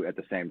onto at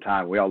the same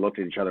time. We all looked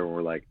at each other and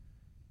we're like,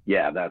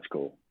 yeah, that's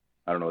cool.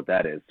 I don't know what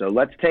that is. So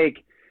let's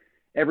take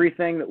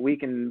everything that we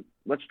can,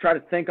 let's try to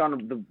think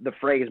on the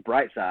phrase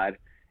Brightside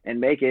and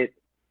make it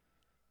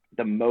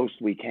the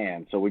most we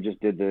can. So we just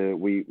did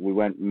we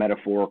went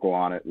metaphorical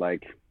on it,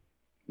 like,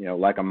 you know,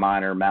 like a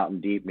miner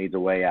mountain deep needs a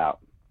way out,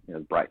 you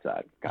know,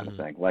 Brightside kind of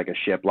thing, like a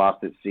ship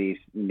lost at sea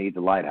needs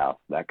a lighthouse,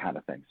 that kind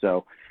of thing.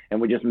 So,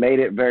 and we just made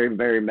it very,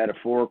 very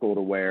metaphorical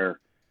to where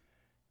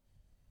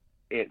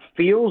it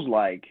feels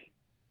like,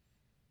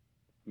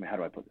 I mean, how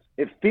do I put this?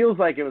 It feels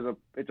like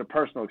it's a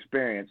personal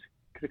experience,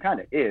 because it kind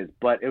of is,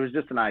 but it was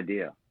just an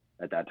idea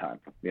at that time,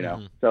 you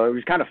know? So it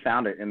was kind of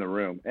found it in the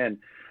room. And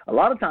a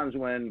lot of times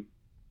when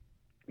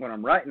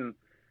I'm writing,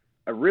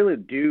 I really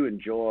do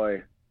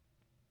enjoy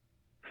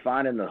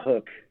finding the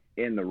hook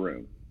in the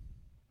room.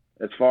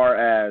 As far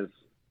as,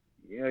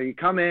 you know, you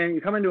come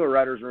into a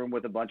writer's room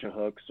with a bunch of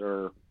hooks,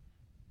 or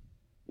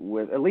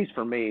with, at least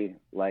for me,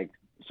 like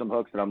some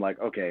hooks that I'm like,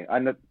 okay, I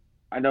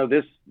know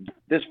this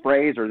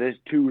phrase or this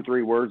 2 or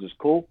 3 words is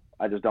cool.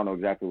 I just don't know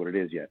exactly what it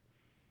is yet.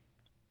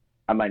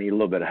 I might need a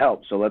little bit of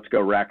help. So let's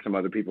go rack some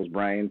other people's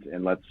brains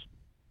and let's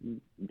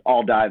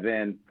all dive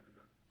in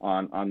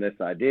on this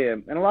idea.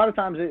 And a lot of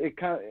times it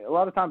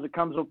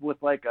comes up with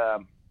like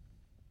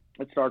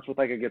it starts with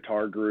like a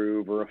guitar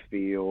groove or a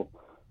feel,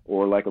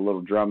 or like a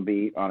little drum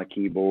beat on a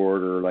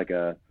keyboard, or like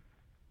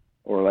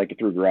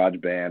through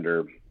GarageBand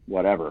or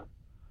whatever.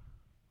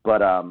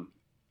 But I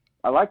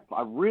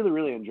really,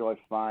 really enjoy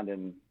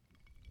finding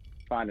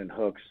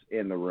hooks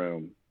in the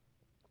room,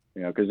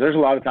 you know, because there's a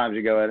lot of times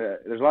you go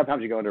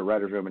into a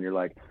writer's room and you're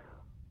like,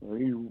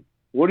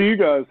 what do you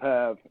guys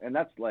have? And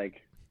that's like,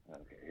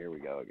 okay, here we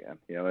go again.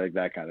 You know, like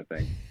that kind of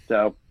thing.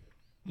 So,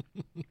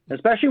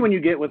 especially when you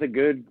get with a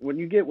good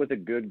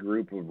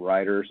group of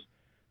writers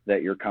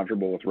that you're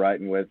comfortable with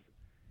writing with,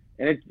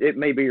 and it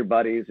may be your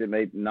buddies, it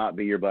may not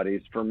be your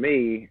buddies. For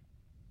me,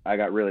 I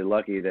got really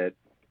lucky that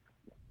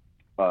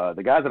majority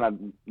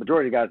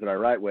of the guys that I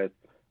write with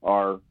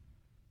are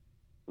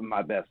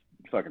my best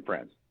fucking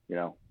friends. You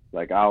know,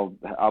 like I'll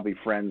be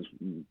friends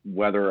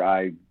whether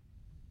I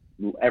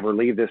ever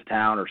leave this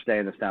town or stay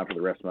in this town for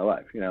the rest of my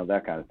life. You know,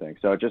 that kind of thing.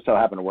 So it just so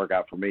happened to work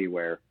out for me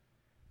where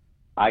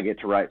I get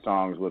to write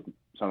songs with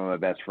some of my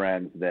best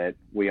friends that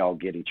we all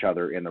get each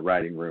other in the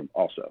writing room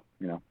also,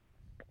 you know.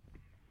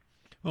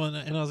 Well,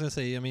 and I was going to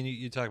say, I mean,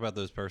 you talk about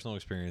those personal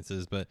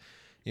experiences, but,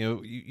 you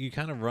know, you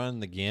kind of run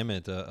the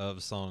gamut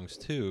of songs,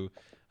 too,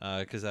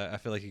 because I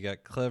feel like you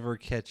got clever,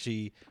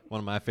 catchy. One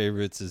of my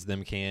favorites is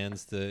Them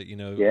Cans,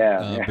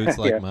 Boots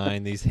Like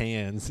Mine, These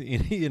Hands,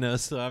 you know.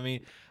 So, I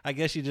mean, I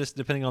guess you just,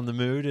 depending on the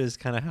mood, is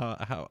kind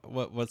of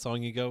what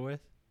song you go with.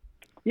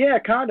 Yeah,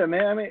 kind of,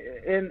 man. I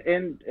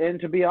mean,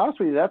 and to be honest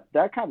with you,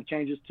 that kind of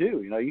changes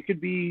too. You know, you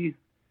could be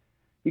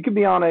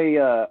on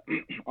a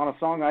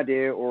song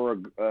idea or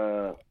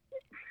a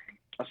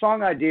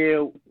song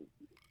idea.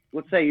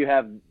 Let's say you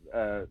have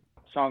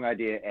song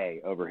idea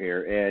A over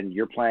here, and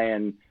you're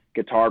playing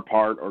guitar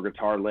part or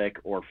guitar lick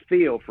or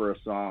feel for a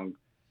song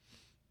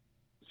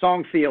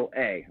feel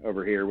A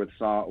over here with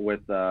title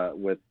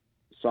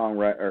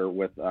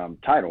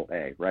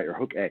A, right, or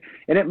hook A,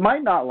 and it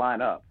might not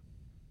line up.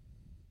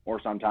 Or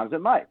sometimes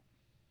it might.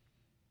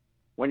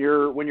 When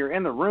you're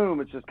in the room,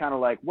 it's just kind of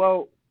like,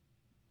 well,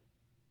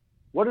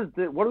 what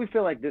do we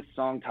feel like this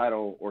song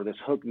title or this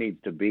hook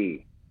needs to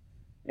be?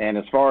 And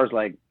as far as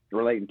like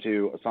relating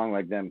to a song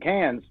like Them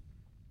Cans,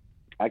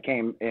 I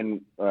came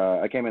in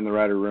the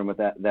writer room with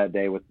that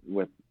day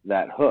with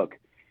that hook,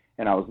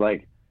 and I was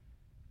like,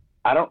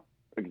 I don't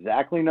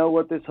exactly know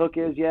what this hook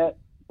is yet,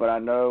 but I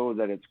know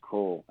that it's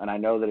cool, and I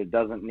know that it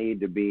doesn't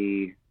need to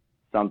be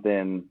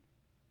something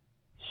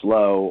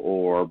slow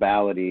or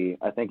ballady.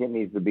 I think it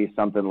needs to be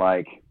something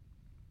like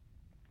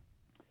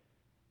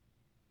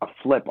a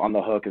flip on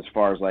the hook as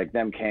far as like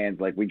them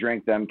cans, like we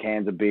drink them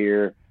cans of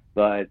beer,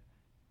 but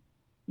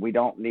we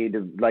don't need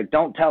to, like,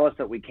 don't tell us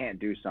that we can't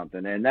do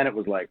something. And then it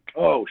was like,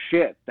 oh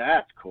shit,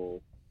 that's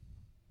cool.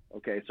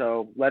 Okay,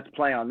 so let's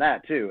play on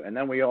that too. And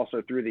then we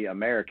also threw the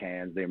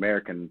Americans, the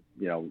American,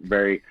 you know,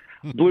 very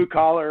blue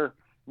collar,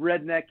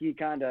 rednecky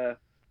kind of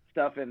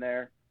stuff in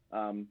there.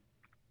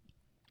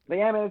 But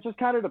yeah, man, it just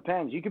kind of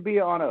depends. You could be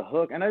on a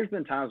hook. And there's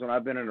been times when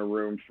I've been in a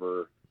room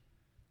for,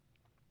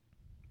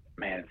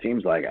 man, it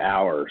seems like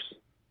hours,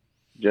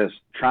 just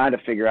trying to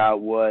figure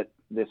out what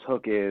this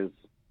hook is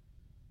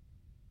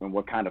and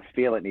what kind of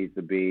feel it needs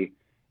to be.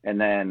 And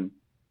then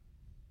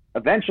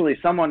eventually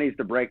someone needs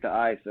to break the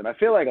ice. And I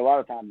feel like a lot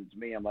of times it's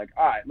me. I'm like,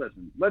 all right,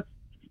 listen, let's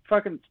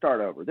fucking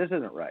start over. This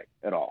isn't right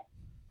at all.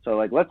 So,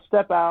 like, let's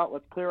step out.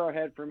 Let's clear our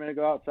head for a minute,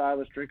 go outside.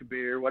 Let's drink a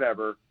beer,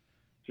 whatever.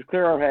 Just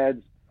clear our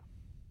heads.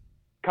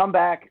 Come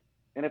back,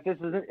 and if this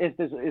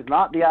is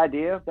not the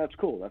idea, that's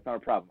cool. That's not a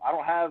problem. I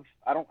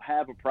don't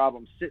have a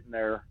problem sitting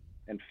there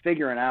and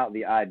figuring out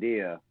the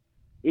idea.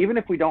 Even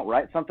if we don't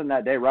write something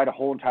that day, write a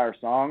whole entire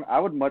song, I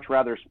would much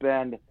rather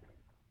spend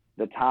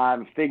the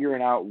time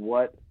figuring out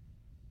what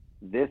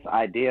this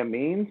idea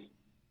means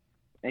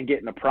and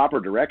getting a proper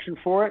direction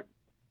for it,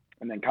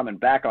 and then coming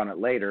back on it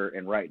later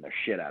and writing the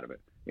shit out of it,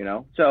 you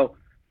know? So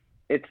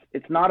it's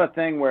not a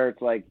thing where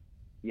it's like,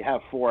 you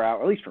have 4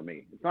 hours, at least for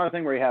me. It's not a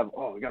thing where you have,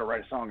 we got to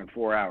write a song in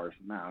 4 hours.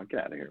 No,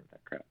 get out of here with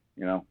that crap.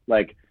 You know,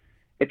 like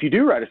if you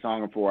do write a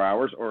song in 4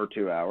 hours or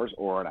 2 hours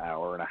or an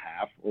hour and a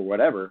half or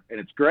whatever, and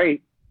it's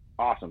great,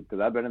 awesome,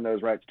 because I've been in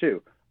those writes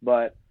too.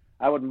 But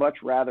I would much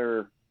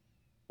rather,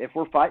 if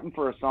we're fighting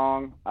for a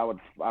song, I'd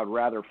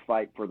rather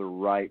fight for the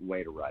right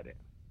way to write it,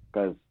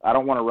 because I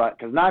don't want to write,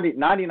 because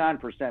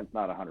 99% is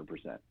not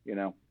 100%. You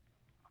know.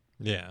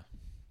 Yeah.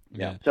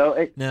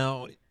 So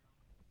now,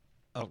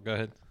 go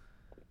ahead.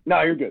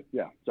 No, you're good.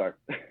 Yeah, sorry,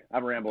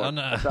 I'm rambling. Oh,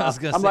 no, I was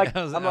gonna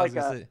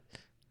say.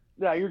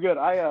 Yeah, you're good.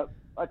 I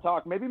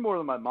talk maybe more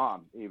than my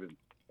mom even,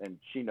 and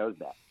she knows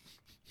that.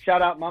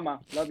 Shout out, Mama,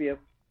 love you.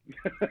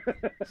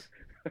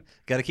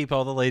 Got to keep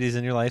all the ladies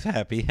in your life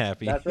happy.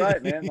 That's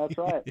right, man. That's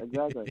right.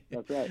 Exactly.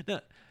 That's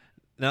right.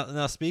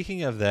 Now,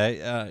 speaking of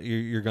that,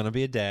 you're going to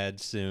be a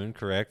dad soon,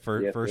 correct?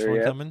 First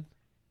one coming.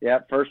 Yeah,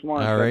 first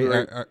one. All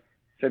right.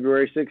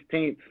 February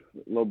 16th,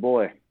 little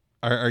boy.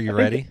 Are you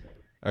ready?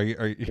 Are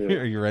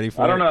you ready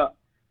for it? I don't know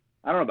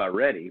about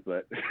ready,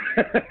 but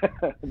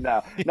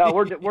no,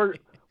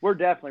 we're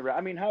definitely ready.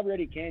 I mean, how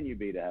ready can you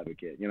be to have a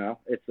kid? You know,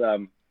 it's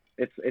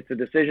a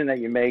decision that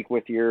you make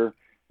with your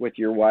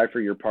wife or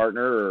your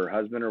partner or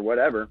husband or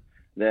whatever,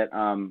 that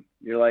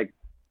you're like,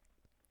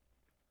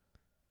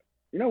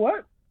 you know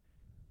what?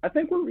 I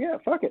think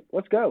fuck it,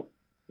 let's go.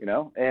 You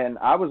know, and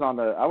I was on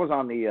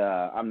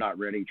the I'm not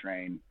ready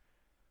train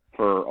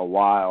for a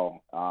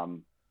while.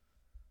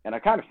 And I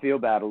kind of feel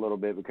bad a little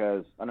bit,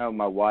 because I know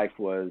my wife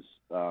was,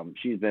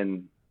 she's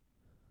been,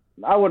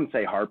 I wouldn't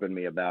say harping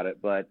me about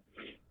it, but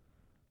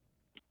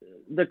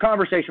the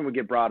conversation would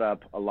get brought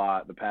up a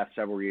lot the past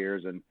several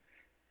years, and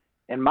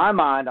in my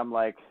mind, I'm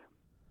like,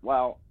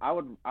 well, I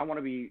want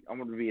to be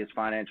as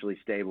financially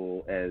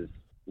stable as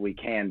we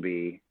can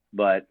be,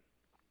 but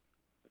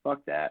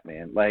fuck that,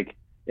 man. Like,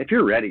 if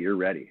you're ready, you're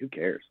ready. Who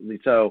cares?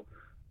 So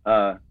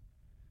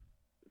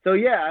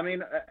yeah, I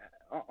mean,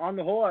 on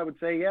the whole, I would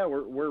say, yeah,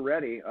 we're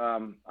ready.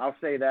 I'll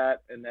say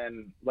that, and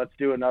then let's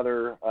do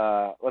another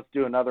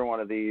one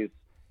of these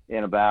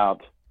in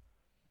about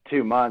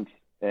 2 months,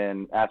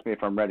 and ask me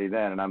if I'm ready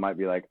then, and I might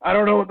be like, I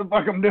don't know what the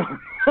fuck I'm doing.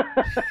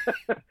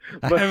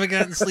 I haven't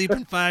gotten sleep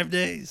in 5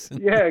 days.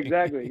 Yeah,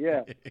 exactly.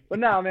 Yeah, but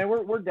no, man,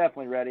 we're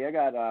definitely ready. I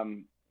got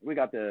we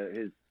got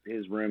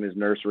his room, his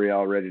nursery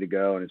all ready to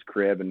go, and his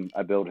crib, and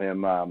I built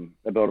him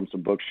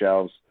some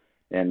bookshelves,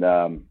 and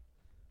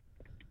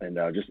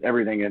just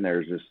everything in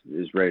there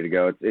is ready to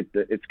go.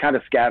 It's kind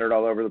of scattered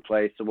all over the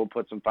place, so we'll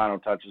put some final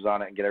touches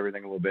on it and get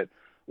everything a little bit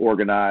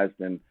organized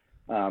and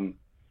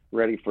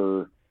ready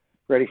for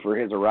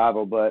his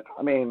arrival. But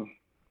I mean,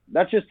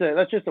 that's just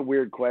a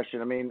weird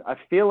question. I mean, I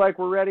feel like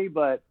we're ready,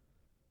 but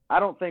I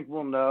don't think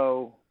we'll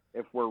know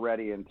if we're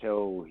ready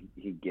until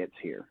he gets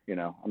here. You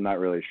know, I'm not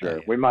really sure.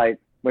 Yeah. We might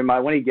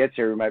when he gets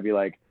here, we might be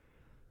like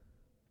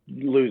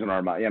losing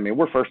our mind. I mean,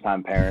 we're first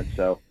time parents,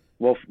 so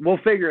we'll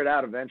figure it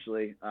out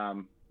eventually.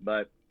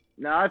 But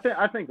no,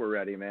 I think we're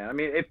ready, man. I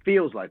mean, it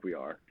feels like we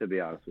are, to be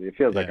honest with you. It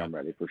feels like I'm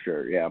ready for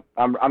sure. Yeah,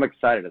 I'm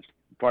excited. As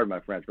part of my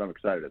French, but I'm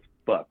excited as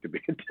fuck to be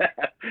a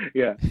dad.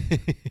 Yeah,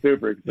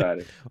 super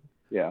excited.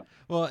 Yeah.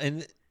 Well,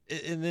 and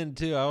then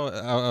too,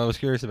 I was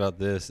curious about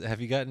this.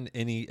 Have you gotten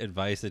any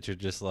advice that you're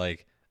just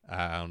like,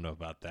 I don't know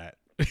about that?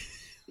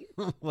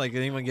 Like,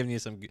 anyone giving you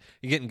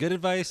you getting good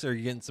advice, or are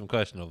you getting some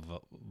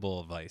questionable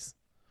advice?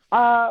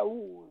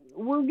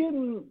 We're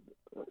getting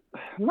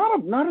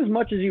not as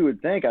much as you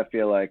would think. I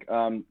feel like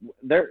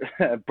they're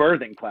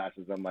birthing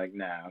classes. I'm like,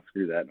 nah,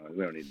 screw that noise.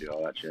 We don't need to do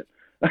all that shit.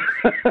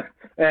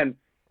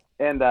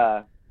 and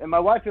my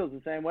wife feels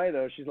the same way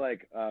though. She's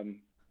like,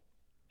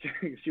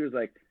 she was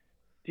like,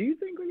 do you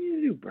think we need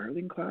to do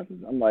birthing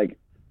classes? I'm like,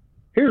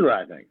 here's what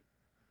I think.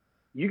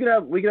 We could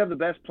have the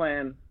best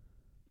plan,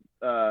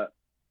 the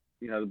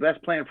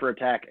best plan for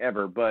attack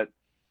ever, but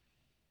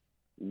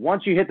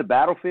once you hit the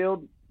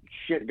battlefield,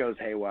 shit goes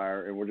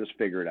haywire, and we'll just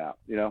figure it out,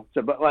 you know?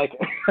 So, but like,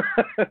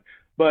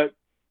 but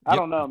I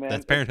don't know, man.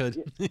 That's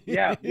parenthood.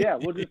 Yeah.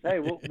 We'll just,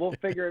 we'll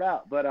figure it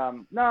out. But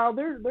no,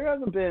 there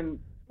hasn't been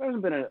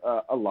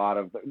a lot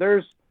of,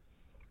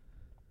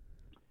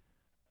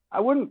 I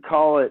wouldn't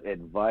call it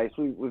advice.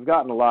 We've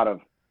gotten a lot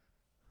of,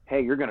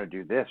 hey, you're gonna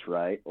do this,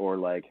 right? Or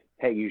like,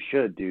 hey, you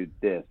should do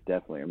this,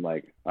 definitely. I'm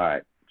like, all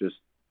right, just,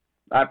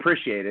 I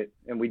appreciate it,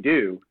 and we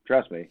do,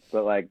 trust me.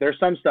 But like, there's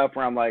some stuff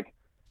where I'm like,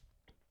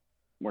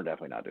 we're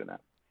definitely not doing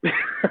that.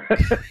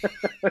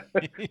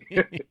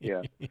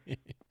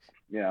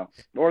 Yeah.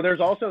 Or there's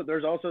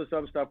also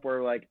some stuff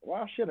where like,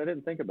 wow, shit, I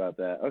didn't think about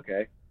that.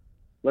 Okay,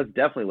 let's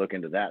definitely look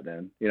into that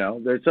then. You know,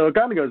 so it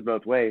kind of goes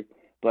both ways.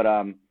 But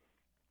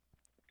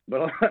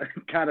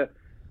kind of,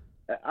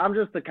 I'm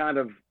just the kind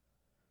of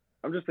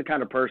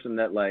person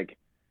that, like,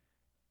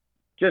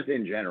 just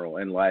in general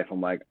in life,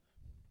 I'm like,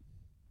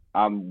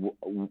 I'm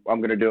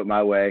gonna do it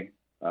my way.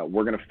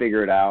 We're gonna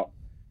figure it out.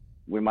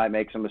 We might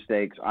make some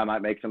mistakes. I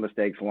might make some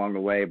mistakes along the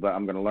way, but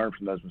I'm going to learn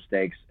from those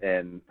mistakes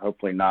and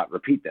hopefully not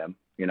repeat them,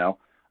 you know?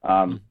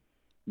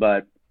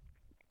 But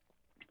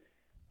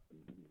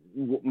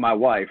my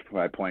wife, who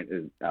I point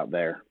is out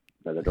there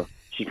by the door.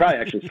 She's probably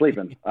actually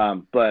sleeping.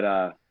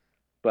 But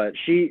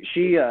she's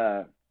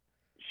going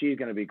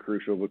to be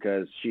crucial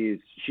because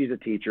she's a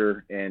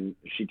teacher, and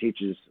she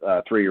teaches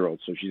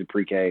 3-year-olds. So she's a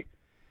pre-K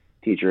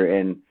teacher,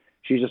 and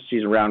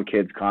she's around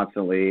kids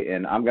constantly,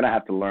 and I'm going to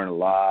have to learn a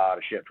lot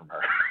of shit from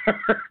her.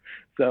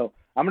 So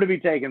I'm going to be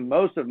taking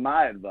most of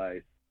my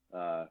advice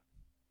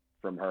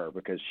from her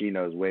because she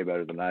knows way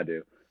better than I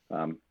do.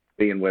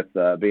 Being with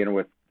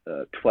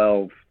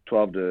 12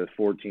 to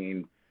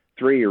 14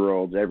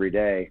 3-year-olds every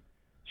day,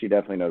 she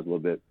definitely knows a little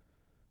bit.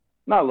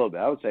 Not a little bit,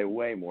 I would say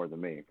way more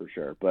than me for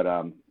sure. But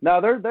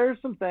no,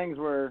 there's some things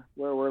where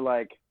we're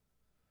like,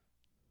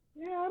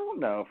 yeah, I don't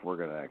know if we're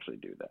gonna actually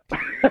do that.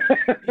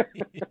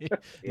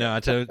 No, I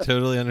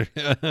totally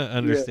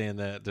understand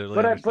that.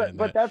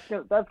 But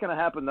that's gonna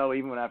happen though,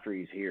 even after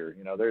he's here.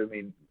 You know,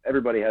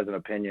 everybody has an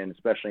opinion,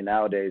 especially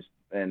nowadays,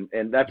 and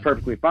that's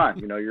perfectly fine.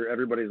 You know,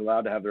 everybody's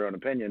allowed to have their own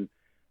opinion.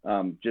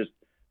 Just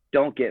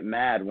don't get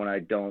mad when I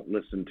don't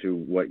listen to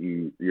what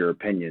your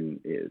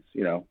opinion is.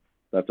 You know,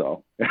 that's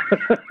all.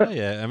 Oh,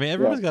 yeah, I mean,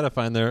 everyone's got to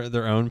find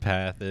their own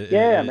path.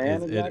 Man,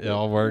 exactly. It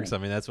all works. I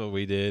mean, that's what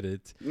we did.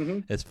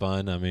 It's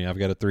fun. I mean, I've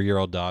got a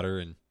 3-year-old daughter,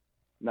 and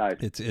nice.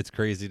 It's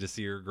crazy to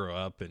see her grow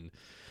up, and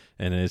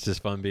it's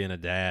just fun being a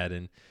dad.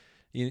 And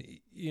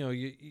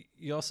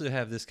you also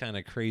have this kind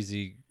of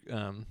crazy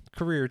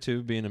career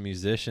too, being a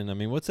musician. I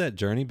mean, what's that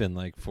journey been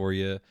like for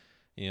you?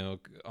 You know,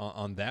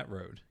 on that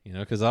road, you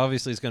know, because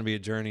obviously it's going to be a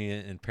journey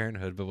in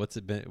parenthood, but what's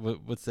it been?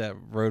 What's that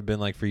road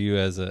been like for you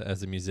as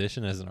a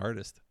musician, as an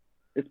artist?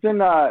 It's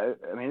been, I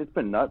mean, it's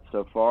been nuts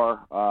so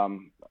far.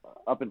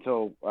 Up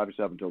until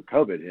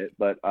COVID hit,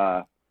 but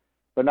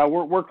but no,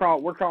 we're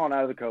crawling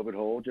out of the COVID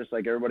hole just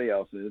like everybody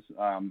else is.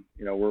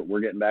 You know,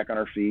 we're getting back on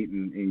our feet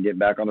and getting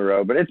back on the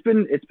road. But it's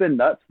been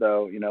nuts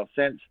though. You know,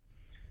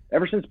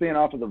 ever since being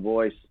off of The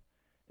Voice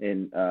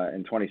in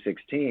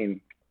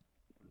 2016,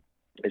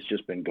 it's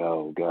just been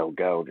go,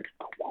 just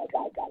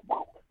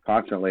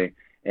constantly,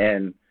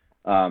 and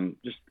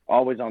just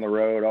always on the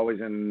road, always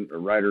in a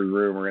writer's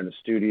room or in the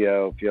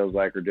studio. Feels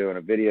like we're doing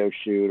a video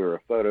shoot or a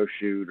photo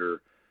shoot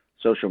or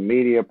social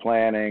media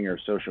planning or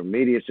social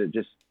media, so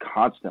just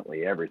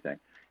constantly everything.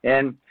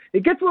 And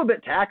it gets a little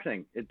bit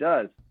taxing. It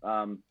does.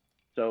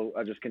 So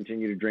I just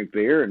continue to drink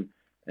beer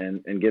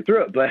and get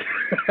through it. But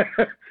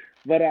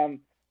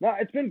no,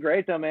 it's been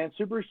great though, man.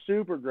 Super,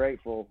 super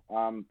grateful.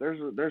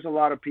 There's a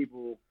lot of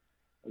people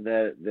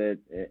that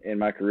in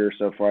my career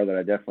so far that I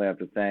definitely have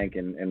to thank,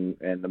 and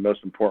the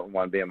most important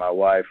one being my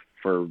wife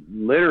for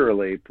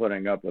literally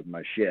putting up with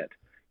my shit.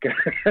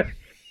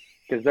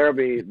 Because there'll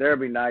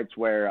be nights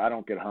where I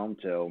don't get home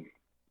till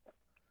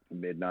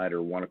midnight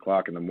or 1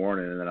 o'clock in the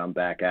morning, and then I'm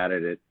back at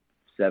it at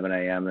 7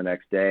 a.m. the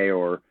next day,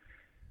 or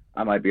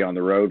I might be on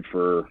the road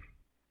for,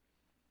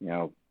 you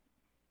know,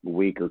 a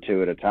week or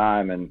two at a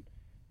time,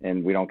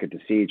 and we don't get to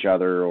see each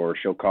other, or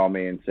she'll call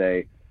me and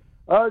say,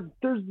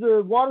 there's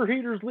the water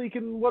heater's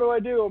leaking. What do I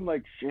do? I'm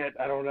like, shit,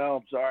 I don't know.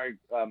 I'm sorry.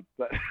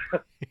 But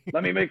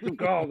let me make some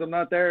calls. I'm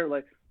not there.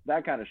 Like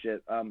that kind of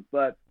shit.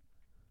 But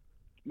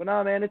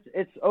no, man,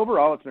 it's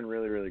overall, it's been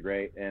really, really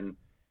great. And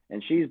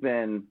she's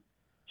been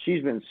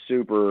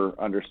super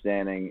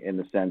understanding in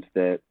the sense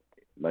that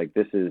like,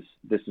 this is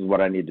what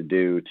I need to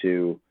do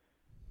to,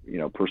 you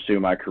know,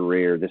 pursue my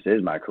career. This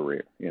is my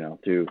career, you know,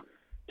 to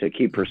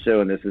keep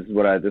pursuing this. This is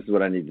what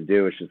I need to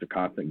do. It's just a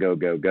constant go.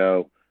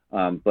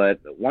 But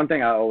one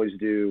thing I always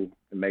do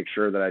and make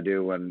sure that I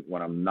do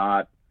when I'm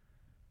not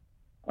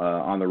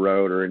on the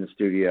road or in the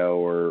studio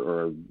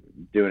or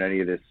doing any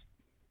of this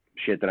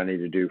shit that I need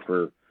to do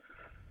for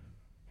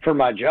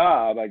my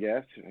job, I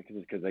guess,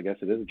 because I guess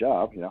it is a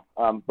job, you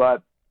know.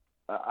 But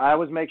I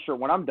always make sure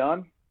when I'm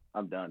done,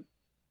 I'm done.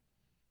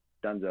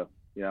 Donezo,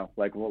 you know,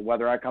 like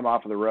whether I come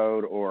off of the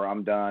road or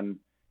I'm done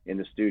in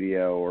the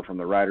studio or from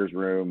the writer's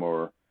room,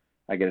 or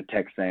I get a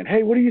text saying,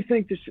 hey, what do you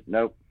think this?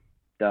 Nope,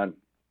 done.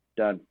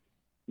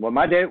 Well,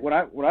 my day, when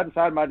I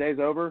decide my day's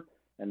over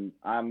and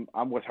I'm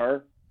with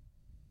her,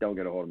 don't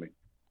get a hold of me.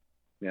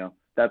 You know,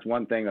 that's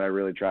one thing that I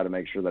really try to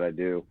make sure that I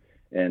do.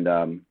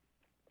 And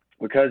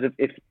because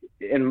if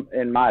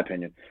in my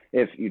opinion,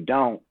 if you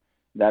don't,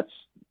 that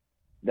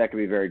can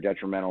be very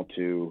detrimental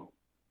to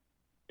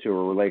a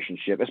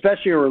relationship,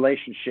 especially a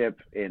relationship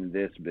in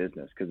this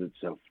business, because it's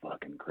so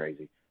fucking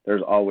crazy.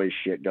 There's always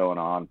shit going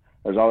on.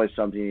 There's always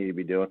something you need to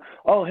be doing.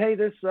 Oh, hey,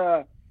 this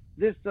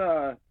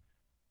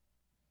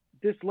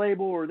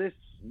label or this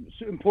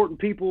important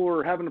people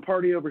are having a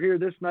party over here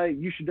this night.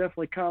 You should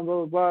definitely come, blah,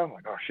 blah, blah. I'm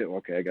like, oh, shit,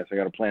 okay, I guess I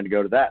got a plan to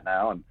go to that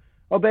now. And,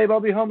 oh, babe, I'll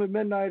be home at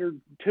midnight or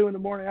 2 in the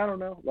morning. I don't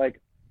know.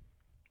 Like,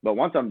 but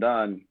once I'm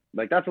done,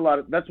 like, that's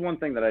one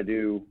thing that I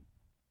do.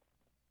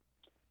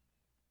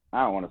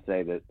 I don't want to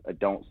say that I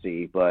don't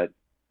see, but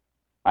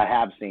I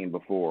have seen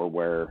before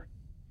where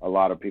a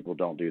lot of people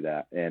don't do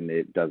that and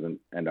it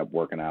doesn't end up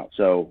working out.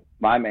 So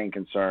my main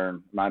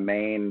concern, my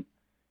main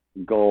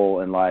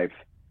goal in life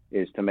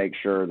is to make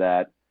sure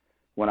that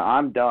when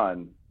I'm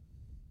done,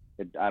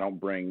 I don't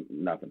bring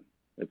nothing.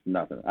 It's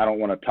nothing. I don't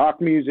want to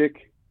talk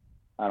music.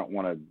 I don't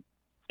want to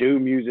do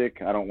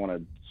music. I don't want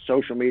to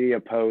social media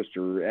post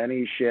or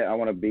any shit. I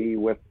want to be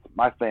with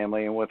my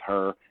family and with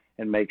her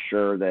and make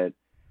sure that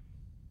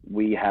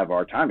we have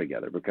our time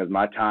together, because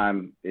my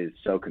time is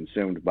so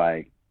consumed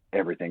by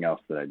everything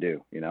else that I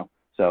do, you know?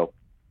 So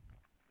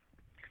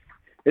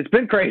it's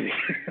been crazy.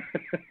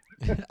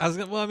 You got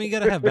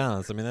to have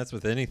balance. I mean, that's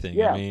with anything.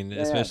 Yeah, I mean,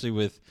 especially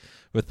with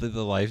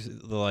the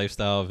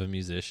lifestyle of a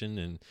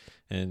musician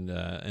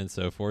and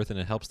so forth. And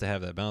it helps to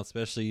have that balance,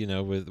 especially, you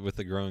know, with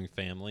the growing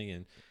family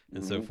and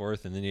mm-hmm. so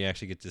forth. And then you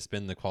actually get to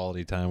spend the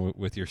quality time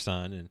with your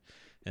son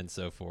and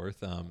so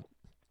forth.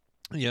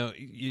 You know,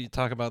 you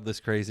talk about this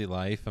crazy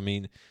life. I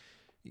mean,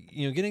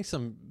 you know, getting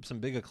some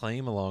big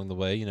acclaim along the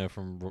way, you know,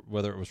 from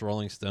whether it was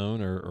Rolling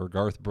Stone or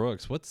Garth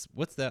Brooks.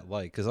 What's that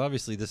like? Because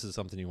obviously this is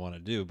something you want to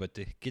do, but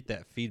to get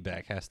that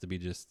feedback has to be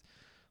just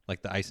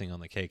like the icing on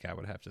the cake, I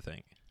would have to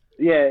think.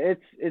 Yeah,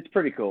 it's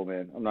pretty cool,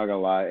 man. I'm not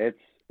gonna lie.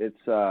 It's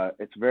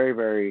very,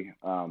 very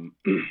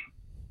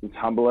it's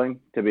humbling,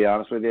 to be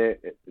honest with you.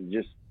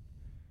 Just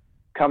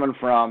coming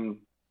from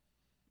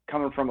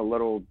a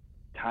little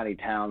tiny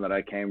town that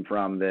I came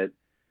from, that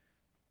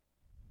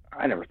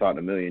I never thought in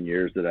a million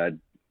years that I'd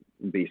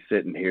be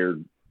sitting here,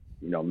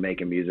 you know,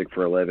 making music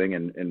for a living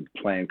and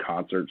playing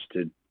concerts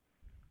to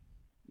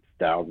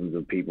thousands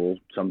of people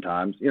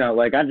sometimes. You know,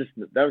 like that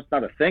was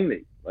not a thing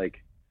that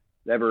like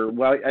ever,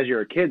 well, as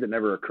you're a kid, that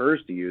never occurs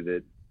to you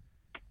that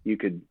you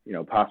could, you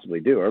know,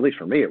 possibly do, or at least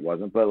for me it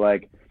wasn't. But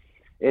like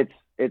it's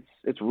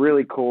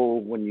really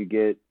cool when you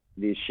get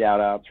these shout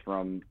outs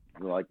from,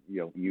 like, you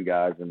know, you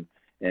guys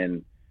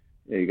and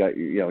you got,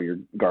 you know, your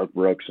Garth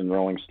Brooks and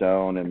Rolling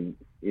Stone and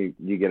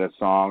you get a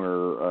song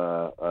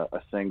or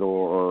a single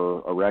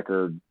or a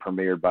record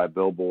premiered by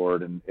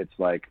Billboard, and it's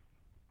like,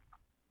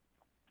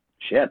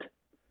 shit,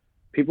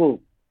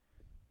 people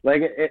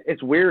like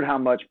it's weird how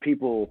much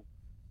people.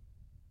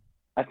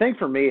 I think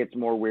for me, it's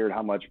more weird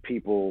how much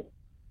people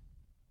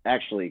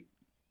actually.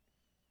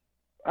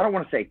 I don't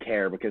want to say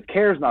care, because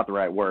care is not the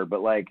right word,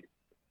 but like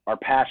are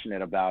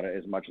passionate about it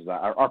as much as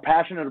are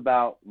passionate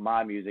about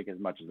my music as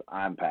much as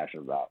I'm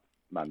passionate about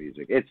my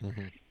music. It's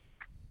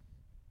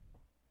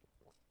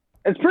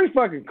it's pretty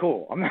fucking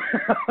cool. I'm not,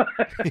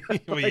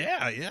 Well,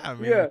 yeah. I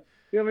mean, yeah.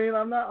 You know what I mean?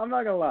 I'm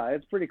not gonna lie.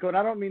 It's pretty cool, and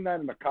I don't mean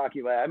that in a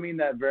cocky way. I mean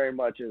that very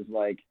much as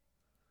like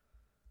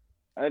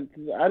I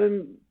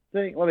didn't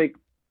think like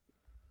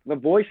the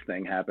Voice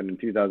thing happened in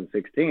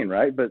 2016,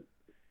 right? But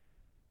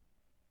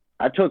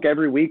I took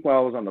every week while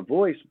I was on The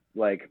Voice,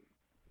 like,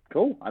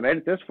 cool, I made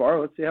it this far.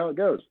 Let's see how it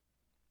goes.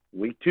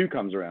 Week 2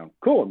 comes around.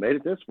 Cool, I made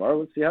it this far.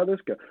 Let's see how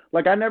this goes.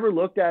 Like, I never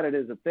looked at it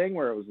as a thing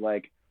where it was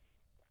like,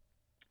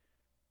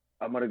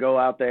 I'm going to go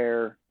out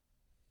there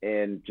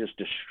and just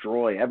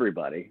destroy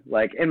everybody.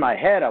 Like, in my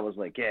head, I was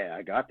like, yeah,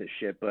 I got this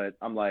shit. But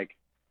I'm like,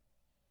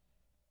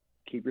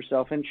 keep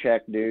yourself in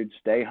check, dude.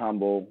 Stay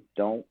humble.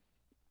 Don't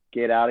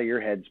get out of your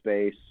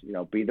headspace. You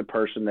know, be the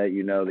person that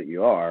you know that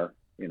you are,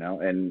 you know,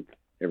 and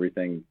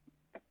everything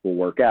will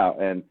work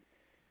out. And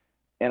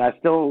I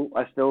still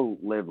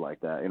live like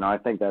that. You know, I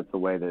think that's the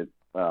way that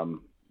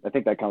I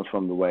think that comes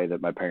from the way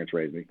that my parents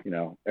raised me. You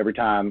know, every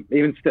time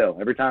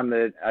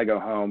that I go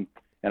home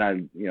and I,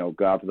 you know,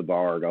 go out to the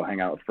bar or go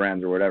hang out with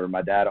friends or whatever,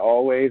 my dad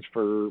always,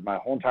 for my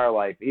whole entire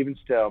life, even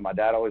still, my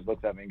dad always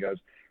looks at me and goes,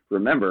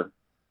 remember.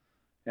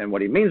 And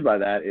what he means by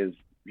that is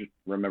just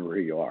remember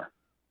who you are.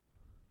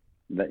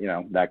 That, you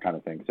know, that kind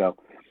of thing. So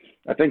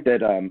I think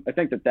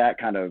that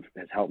kind of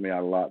has helped me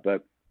out a lot.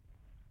 But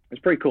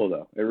it's pretty cool,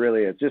 though. It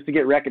really is. Just to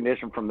get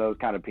recognition from those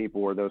kind of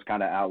people or those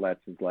kind of outlets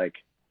is like,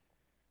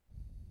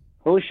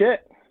 holy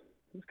shit,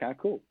 it's kind of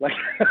cool. Like,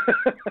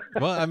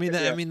 well, I mean,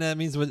 that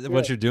means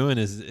what you're doing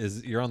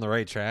is you're on the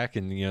right track,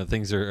 and you know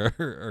things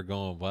are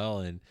going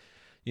well. And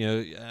you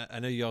know, I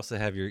know you also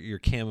have your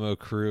camo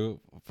crew.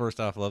 First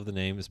off, love the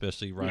name,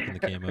 especially rocking the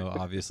camo,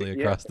 obviously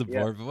across the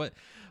board. But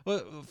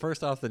what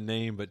first off the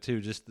name, but two,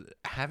 just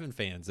having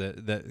fans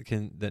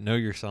that know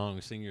your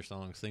songs, sing your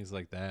songs, things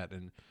like that,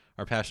 and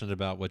are passionate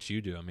about what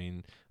you do. I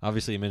mean,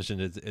 obviously you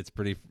mentioned it's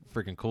pretty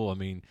freaking cool. I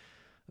mean,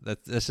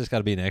 that's just got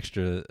to be an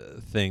extra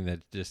thing that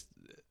just,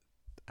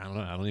 I don't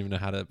know. I don't even know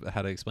how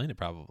to explain it.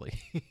 Probably.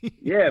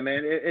 Yeah,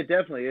 man, it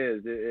definitely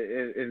is.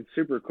 It's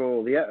super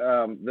cool. Yeah,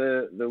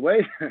 the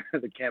way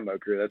the Camo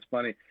Crew. That's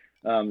funny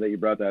that you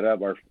brought that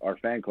up. Our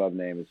fan club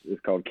name is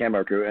called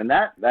Camo Crew, and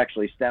that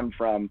actually stemmed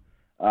from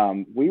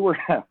we were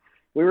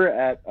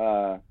at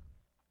what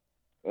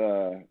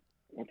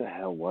the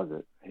hell was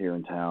it here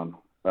in town?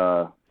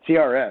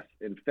 CRS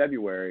in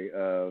February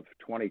of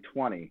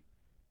 2020.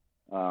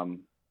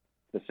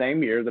 The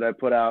same year that I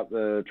put out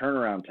the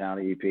Turnaround Town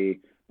EP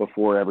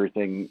before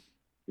everything,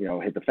 you know,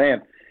 hit the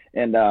fan.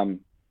 And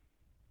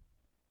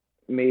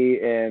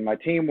me and my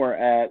team were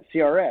at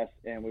CRS,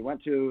 and we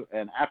went to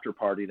an after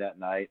party that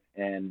night,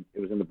 and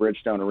it was in the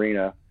Bridgestone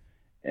Arena.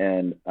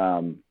 And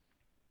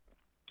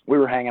we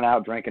were hanging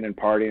out, drinking and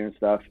partying and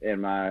stuff. And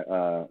my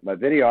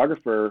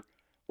videographer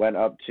went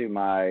up to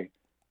my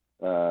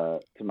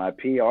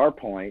PR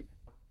point,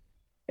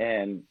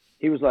 and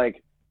he was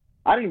like,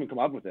 I didn't even come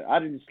up with it. I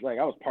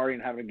was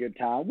partying, having a good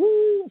time.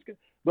 Woo, that's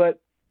good.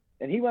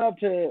 And he went up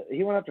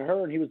to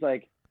her, and he was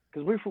like,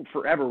 because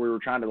forever we were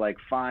trying to like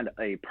find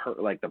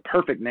the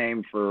perfect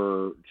name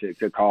to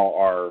call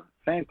our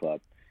fan club,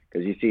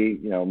 because you see,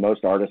 you know,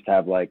 most artists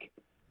have like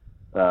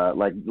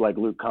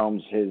Luke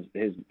Combs, his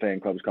fan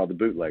club is called the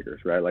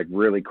Bootleggers, right? Like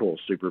really cool,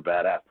 super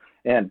badass.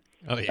 And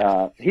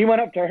he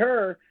went up to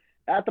her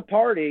at the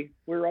party.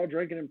 We were all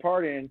drinking and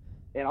partying,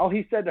 and all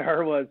he said to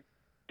her was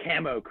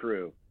Camo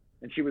Crew.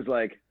 And she was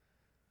like,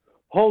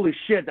 holy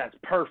shit, that's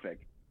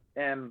perfect.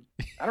 And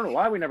I don't know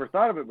why we never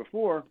thought of it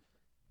before.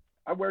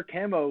 I wear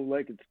camo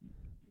like it's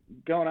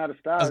going out of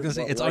style. I was going to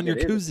say, it's on your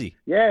koozie.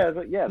 Yeah,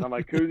 it's on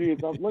my koozie.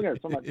 Look at it.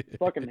 It's on my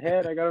fucking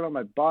head. I got it on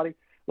my body.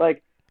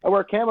 Like, I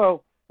wear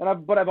camo,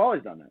 but I've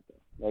always done that,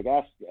 though. Like,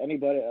 ask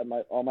anybody,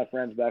 all my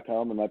friends back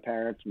home and my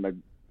parents and my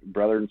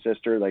brother and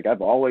sister. Like,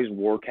 I've always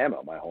wore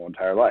camo my whole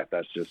entire life.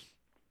 That's just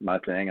my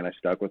thing, and I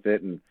stuck with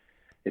it. And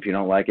if you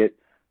don't like it,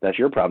 that's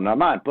your problem, not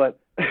mine. But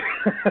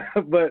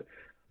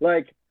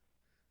like,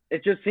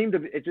 it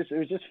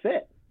was just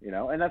fit, you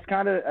know. And that's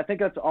I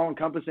think that's an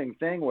all-encompassing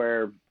thing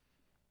where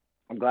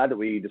I'm glad that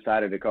we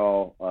decided to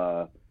call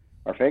our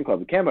fan club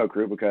the Camo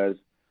Crew, because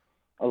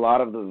a lot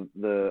of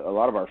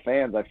our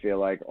fans, I feel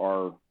like,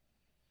 are,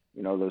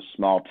 you know, those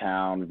small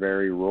town,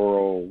 very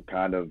rural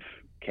kind of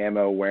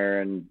camo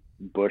wearing,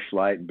 bush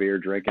light, beer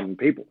drinking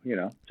people, you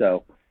know.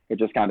 So it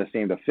just kind of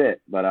seemed to fit.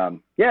 But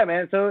yeah,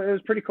 man. So it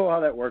was pretty cool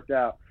how that worked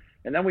out.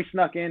 And then we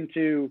snuck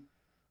into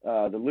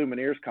the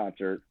Lumineers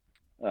concert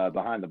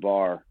behind the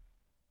bar,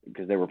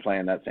 because they were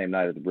playing that same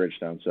night at the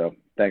Bridgestone. So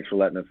thanks for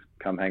letting us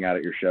come hang out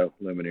at your show,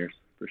 Lumineers.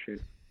 Appreciate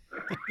it.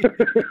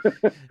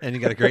 And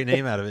you got a great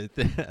name out of it.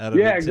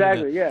 Yeah,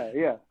 exactly.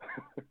 Yeah.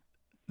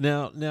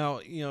 Now,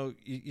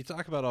 you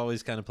talk about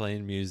always kind of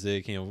playing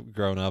music,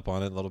 growing up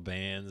on it, little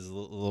bands,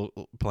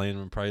 playing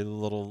in probably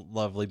little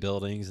lovely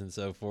buildings and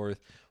so forth.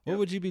 What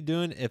would you be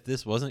doing if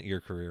this wasn't your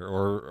career,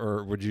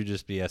 or would you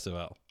just be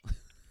SOL?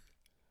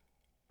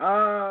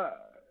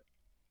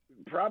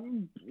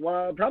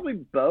 Probably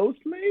both,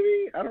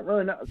 maybe. I don't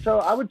really know. So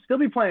I would still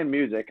be playing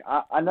music.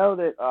 I know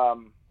that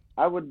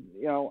I would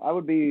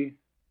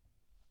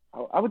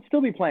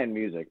still be playing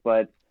music,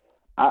 but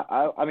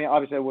I mean,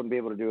 obviously, I wouldn't be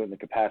able to do it in the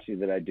capacity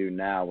that I do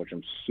now, which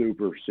I'm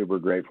super, super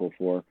grateful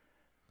for.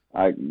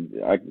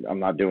 I'm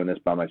not doing this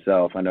by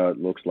myself. I know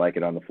it looks like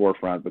it on the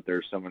forefront, but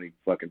there's so many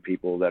fucking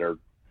people that are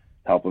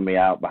helping me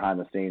out behind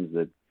the scenes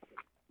that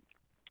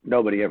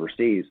nobody ever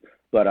sees.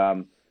 But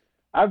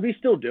I'd be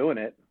still doing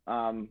it.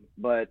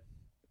 But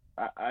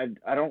I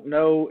don't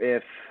know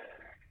if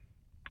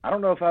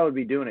I would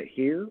be doing it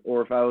here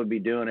or if I would be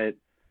doing it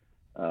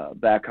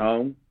back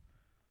home.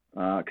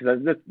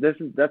 Because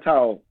that's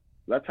how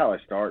I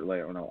started.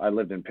 Like, I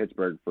lived in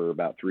Pittsburgh for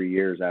about 3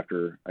 years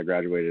after I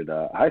graduated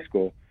high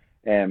school,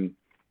 and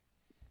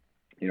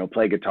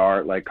played guitar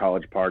at like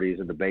college parties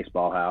at the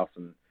baseball house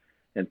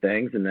and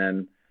things. And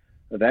then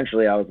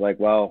eventually I was like,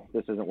 well,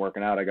 this isn't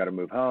working out. I got to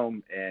move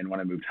home. And when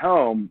I moved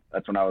home,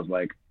 that's when I was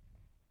like,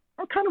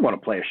 I kind of want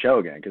to play a show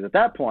again. Because at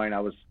that point I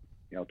was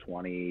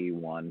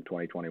 21,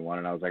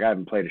 and I was like, I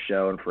haven't played a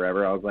show in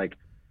forever. I was like,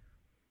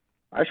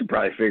 I should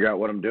probably figure out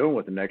what I'm doing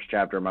with the next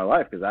chapter of my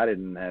life, because I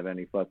didn't have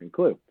any fucking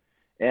clue.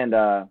 And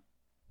I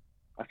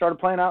started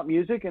playing out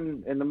music,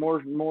 and the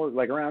more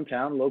like around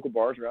town, local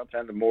bars around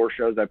town, the more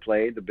shows I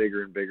played, the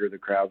bigger and bigger the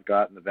crowds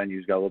got, and the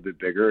venues got a little bit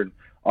bigger, and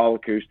all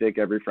acoustic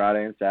every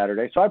Friday and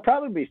Saturday. So I'd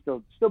probably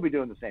still be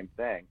doing the same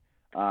thing.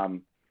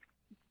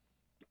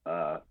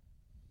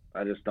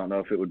 I just don't know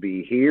if it would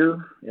be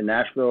here in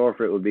Nashville or if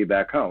it would be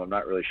back home. I'm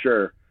not really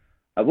sure.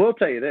 I will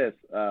tell you this.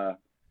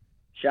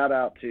 Shout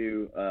out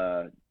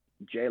to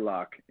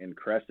J-Lock in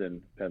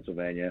Cresson,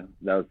 Pennsylvania.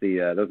 That was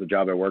the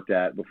job I worked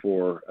at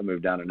before I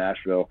moved down to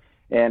Nashville.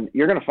 And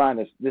you're going to find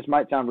this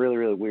might sound really,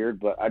 really weird,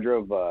 but I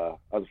was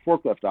a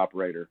forklift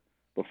operator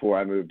before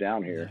I moved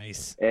down here.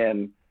 Nice.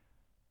 And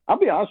I'll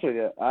be honest with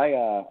you,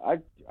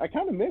 I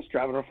kind of miss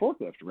driving a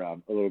forklift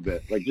around a little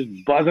bit, like just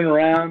buzzing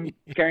around,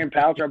 carrying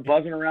pallets, or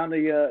buzzing around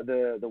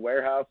the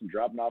warehouse and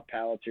dropping off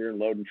pallets here and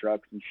loading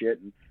trucks and shit.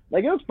 And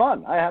like, it was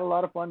fun. I had a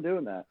lot of fun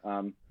doing that.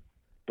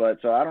 But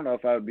so I don't know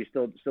if I would be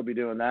still be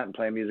doing that and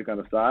playing music on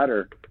the side,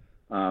 or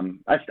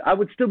I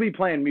would still be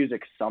playing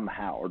music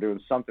somehow or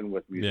doing something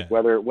with music,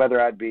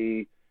 whether I'd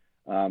be,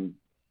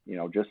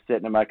 just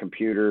sitting at my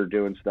computer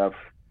doing stuff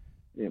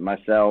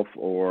myself,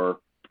 or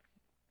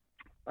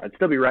I'd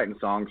still be writing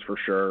songs for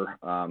sure,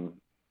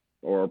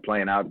 or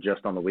playing out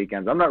just on the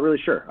weekends. I'm not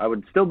really sure. I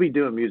would still be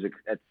doing music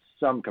at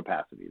some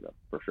capacity, though,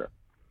 for sure.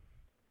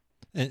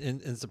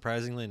 And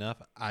surprisingly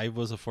enough, I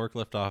was a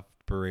forklift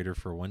operator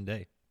for one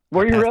day.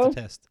 Were you really?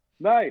 The test.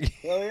 Nice.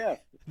 Oh yeah.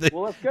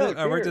 Well, let's go.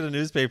 I worked at a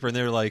newspaper, and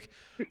they were like,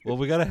 "Well,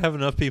 we got to have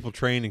enough people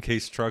trained in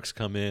case trucks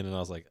come in." And I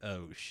was like,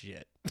 "Oh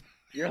shit!"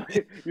 You're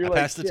I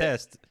passed the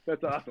test.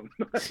 That's awesome.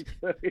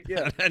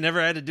 Yeah. I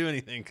never had to do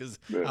anything because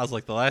I was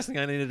like, the last thing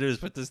I need to do is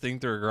put this thing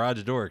through a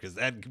garage door, because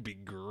that could be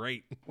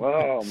great.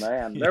 Oh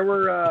man, there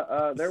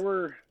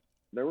were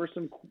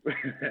some.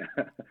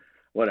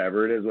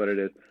 Whatever, it is what it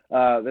is.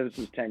 This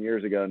was 10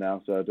 years ago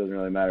now, so it doesn't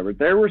really matter. But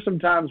there were some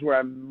times where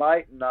I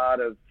might not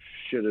have,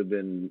 should have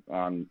been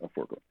on a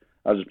forklift.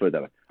 I'll just put it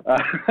that way.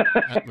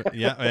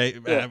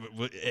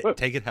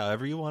 Take it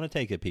however you want to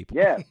take it, people.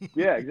 Yeah,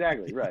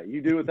 exactly. Right.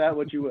 You do with that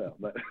what you will.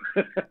 But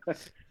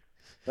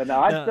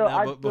no,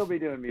 I'd still be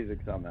doing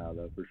music somehow,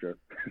 though, for sure.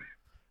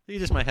 You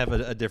just might have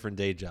a different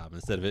day job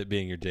instead of it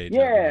being your day job.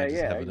 Yeah,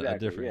 exactly. A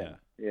different,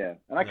 yeah.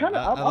 And I kind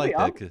of,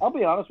 I'll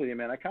be honest with you,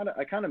 man. I kind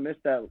of miss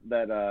that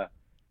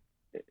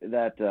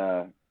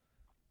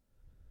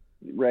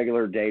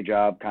regular day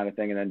job kind of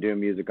thing, and then doing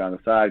music on the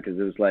side, because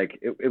it was like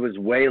it was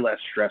way less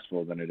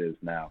stressful than it is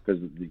now,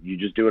 because you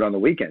just do it on the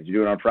weekends. You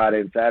do it on Friday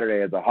and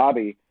Saturday as a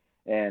hobby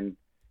and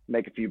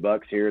make a few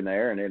bucks here and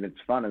there, and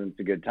it's fun and it's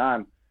a good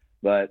time.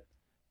 But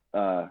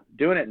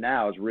doing it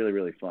now is really,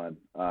 really fun.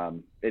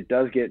 It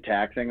does get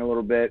taxing a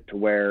little bit, to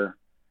where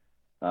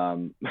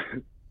some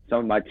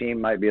of my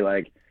team might be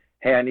like,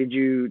 hey, I need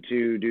you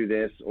to do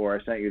this, or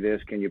I sent you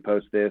this, can you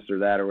post this or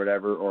that or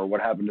whatever, or what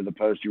happened to the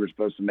post you were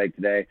supposed to make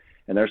today?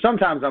 And there's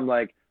sometimes I'm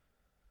like,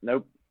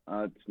 nope,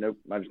 I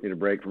just need a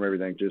break from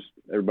everything. Just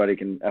everybody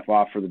can F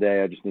off for the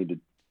day. I just need to,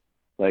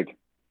 I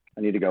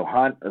need to go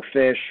hunt or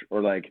fish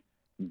or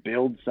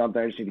build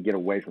something. I just need to get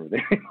away from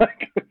everything.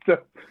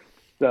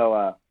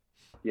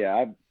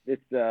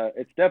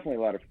 It's definitely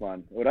a lot of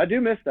fun. But I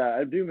do miss that.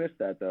 I do miss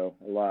that though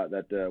a lot.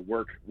 That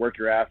work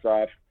your ass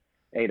off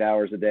 8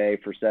 hours a day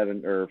for 6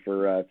 or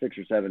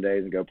 7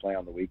 days and go play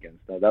on the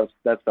weekends. So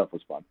that stuff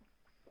was fun.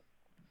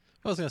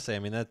 I was gonna say, I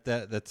mean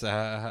that's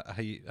how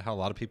a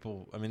lot of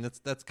people. I mean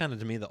that's kind of,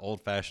 to me, the old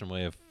fashioned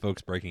way of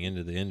folks breaking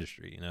into the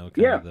industry.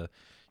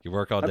 you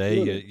work all day,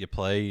 Absolutely. you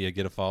play, you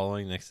get a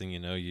following. Next thing you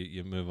know,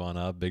 you move on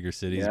up, bigger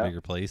cities, Yeah.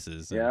 bigger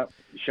places. And, Yeah,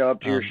 show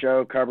up to your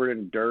show covered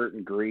in dirt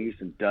and grease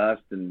and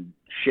dust and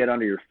shit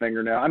under your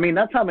fingernail. I mean,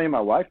 that's how me and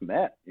my wife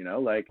met.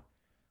 Like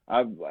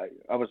I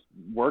was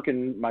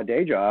working my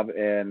day job,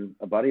 and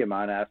a buddy of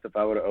mine asked if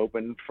I would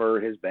open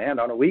for his band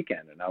on a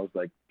weekend, and I was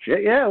like,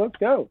 shit, yeah, let's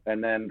go.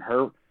 And then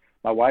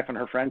my wife and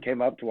her friend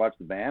came up to watch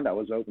the band. I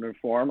was opening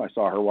for him. I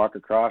saw her walk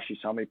across. She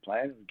saw me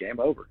playing. Game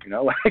over.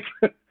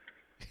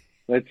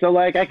 Like, so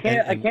like I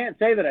can't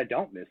say that I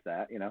don't miss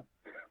that.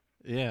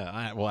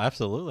 Yeah, well,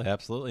 absolutely.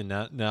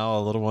 Now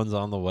a little one's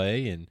on the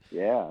way, and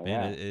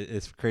man,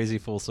 it's crazy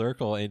full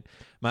circle. And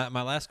my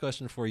last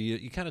question for you,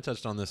 you kind of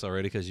touched on this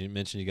already because you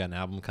mentioned you got an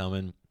album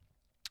coming,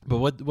 but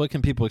what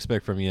can people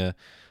expect from you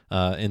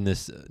in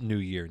this new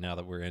year now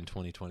that we're in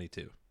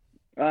 2022?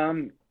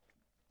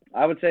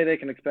 I would say they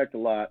can expect a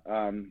lot.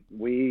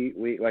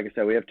 We like I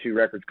said, we have 2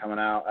 records coming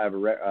out. I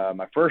have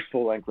my first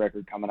full length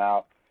record coming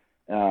out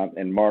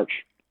in March,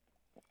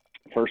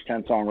 first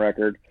 10-song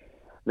record.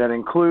 That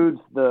includes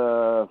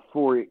the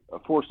four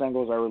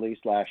singles I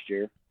released last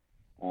year,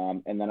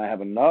 and then I have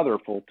another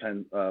full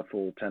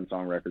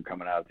 10-song record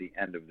coming out at the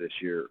end of this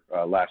year,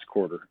 last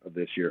quarter of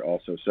this year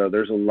also. So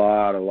there's a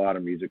lot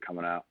of music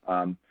coming out.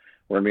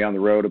 We're gonna be on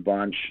the road a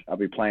bunch. I'll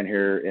be playing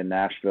here in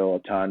Nashville a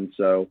ton.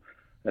 So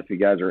if you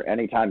guys are,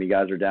 anytime you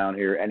guys are down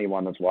here,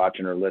 anyone that's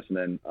watching or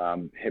listening,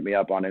 hit me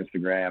up on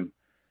Instagram.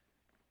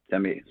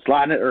 Send me,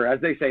 slide it, or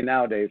as they say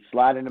nowadays,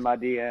 slide into my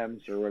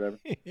DMs or whatever.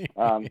 Hey,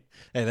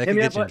 that can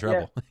get you in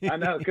trouble. Yeah, I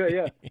know,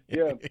 good,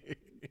 yeah.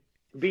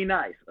 Be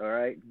nice, all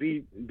right?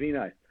 Be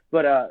nice.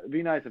 But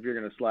be nice if you're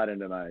going to slide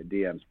into my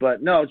DMs.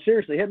 But no,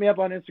 seriously, hit me up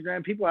on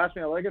Instagram. People ask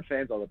me, I get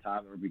fans all the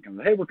time.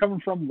 Hey, we're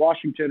coming from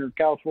Washington or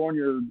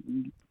California or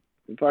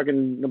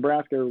fucking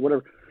Nebraska or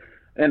whatever.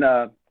 And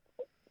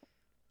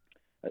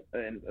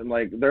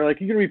like they're like,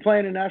 you gonna be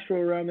playing in Nashville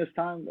around this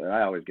time? And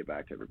I always get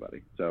back to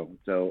everybody. So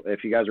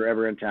if you guys are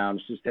ever in town,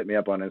 just hit me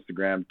up on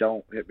Instagram.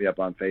 Don't hit me up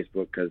on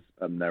Facebook because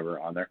I'm never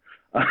on there.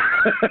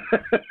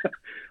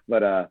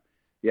 But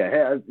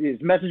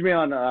just message me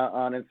on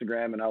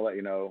Instagram and I'll let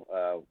you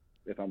know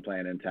if I'm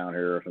playing in town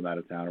here or if I'm out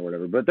of town or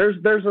whatever. But there's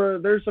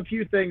a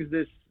few things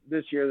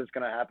this year that's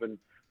gonna happen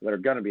that are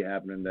gonna be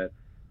happening that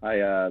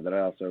I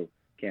also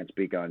can't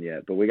speak on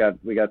yet. But we got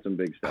some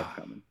big stuff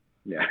coming.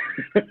 Yeah.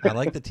 I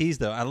like the tease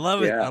though. I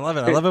love it. Yeah. I love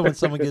it. I love it when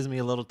someone gives me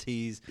a little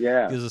tease.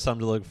 Yeah. Gives us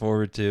something to look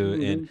forward to.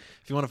 Mm-hmm. And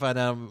if you want to find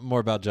out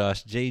more about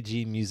Josh,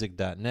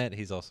 jgmusic.net.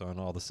 He's also on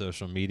all the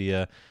social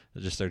media.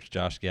 Just search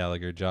Josh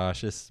Gallagher.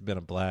 Josh, it's been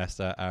a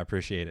blast. I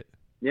appreciate it.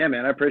 Yeah,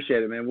 man, I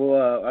appreciate it, man.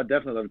 I'd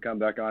definitely love to come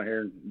back on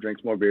here and drink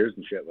some more beers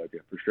and shit like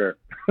you, for sure.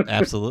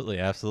 Absolutely.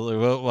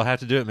 We'll have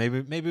to do it.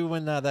 Maybe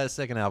when that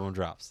second album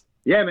drops.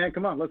 Yeah, man,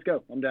 come on, let's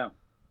go. I'm down.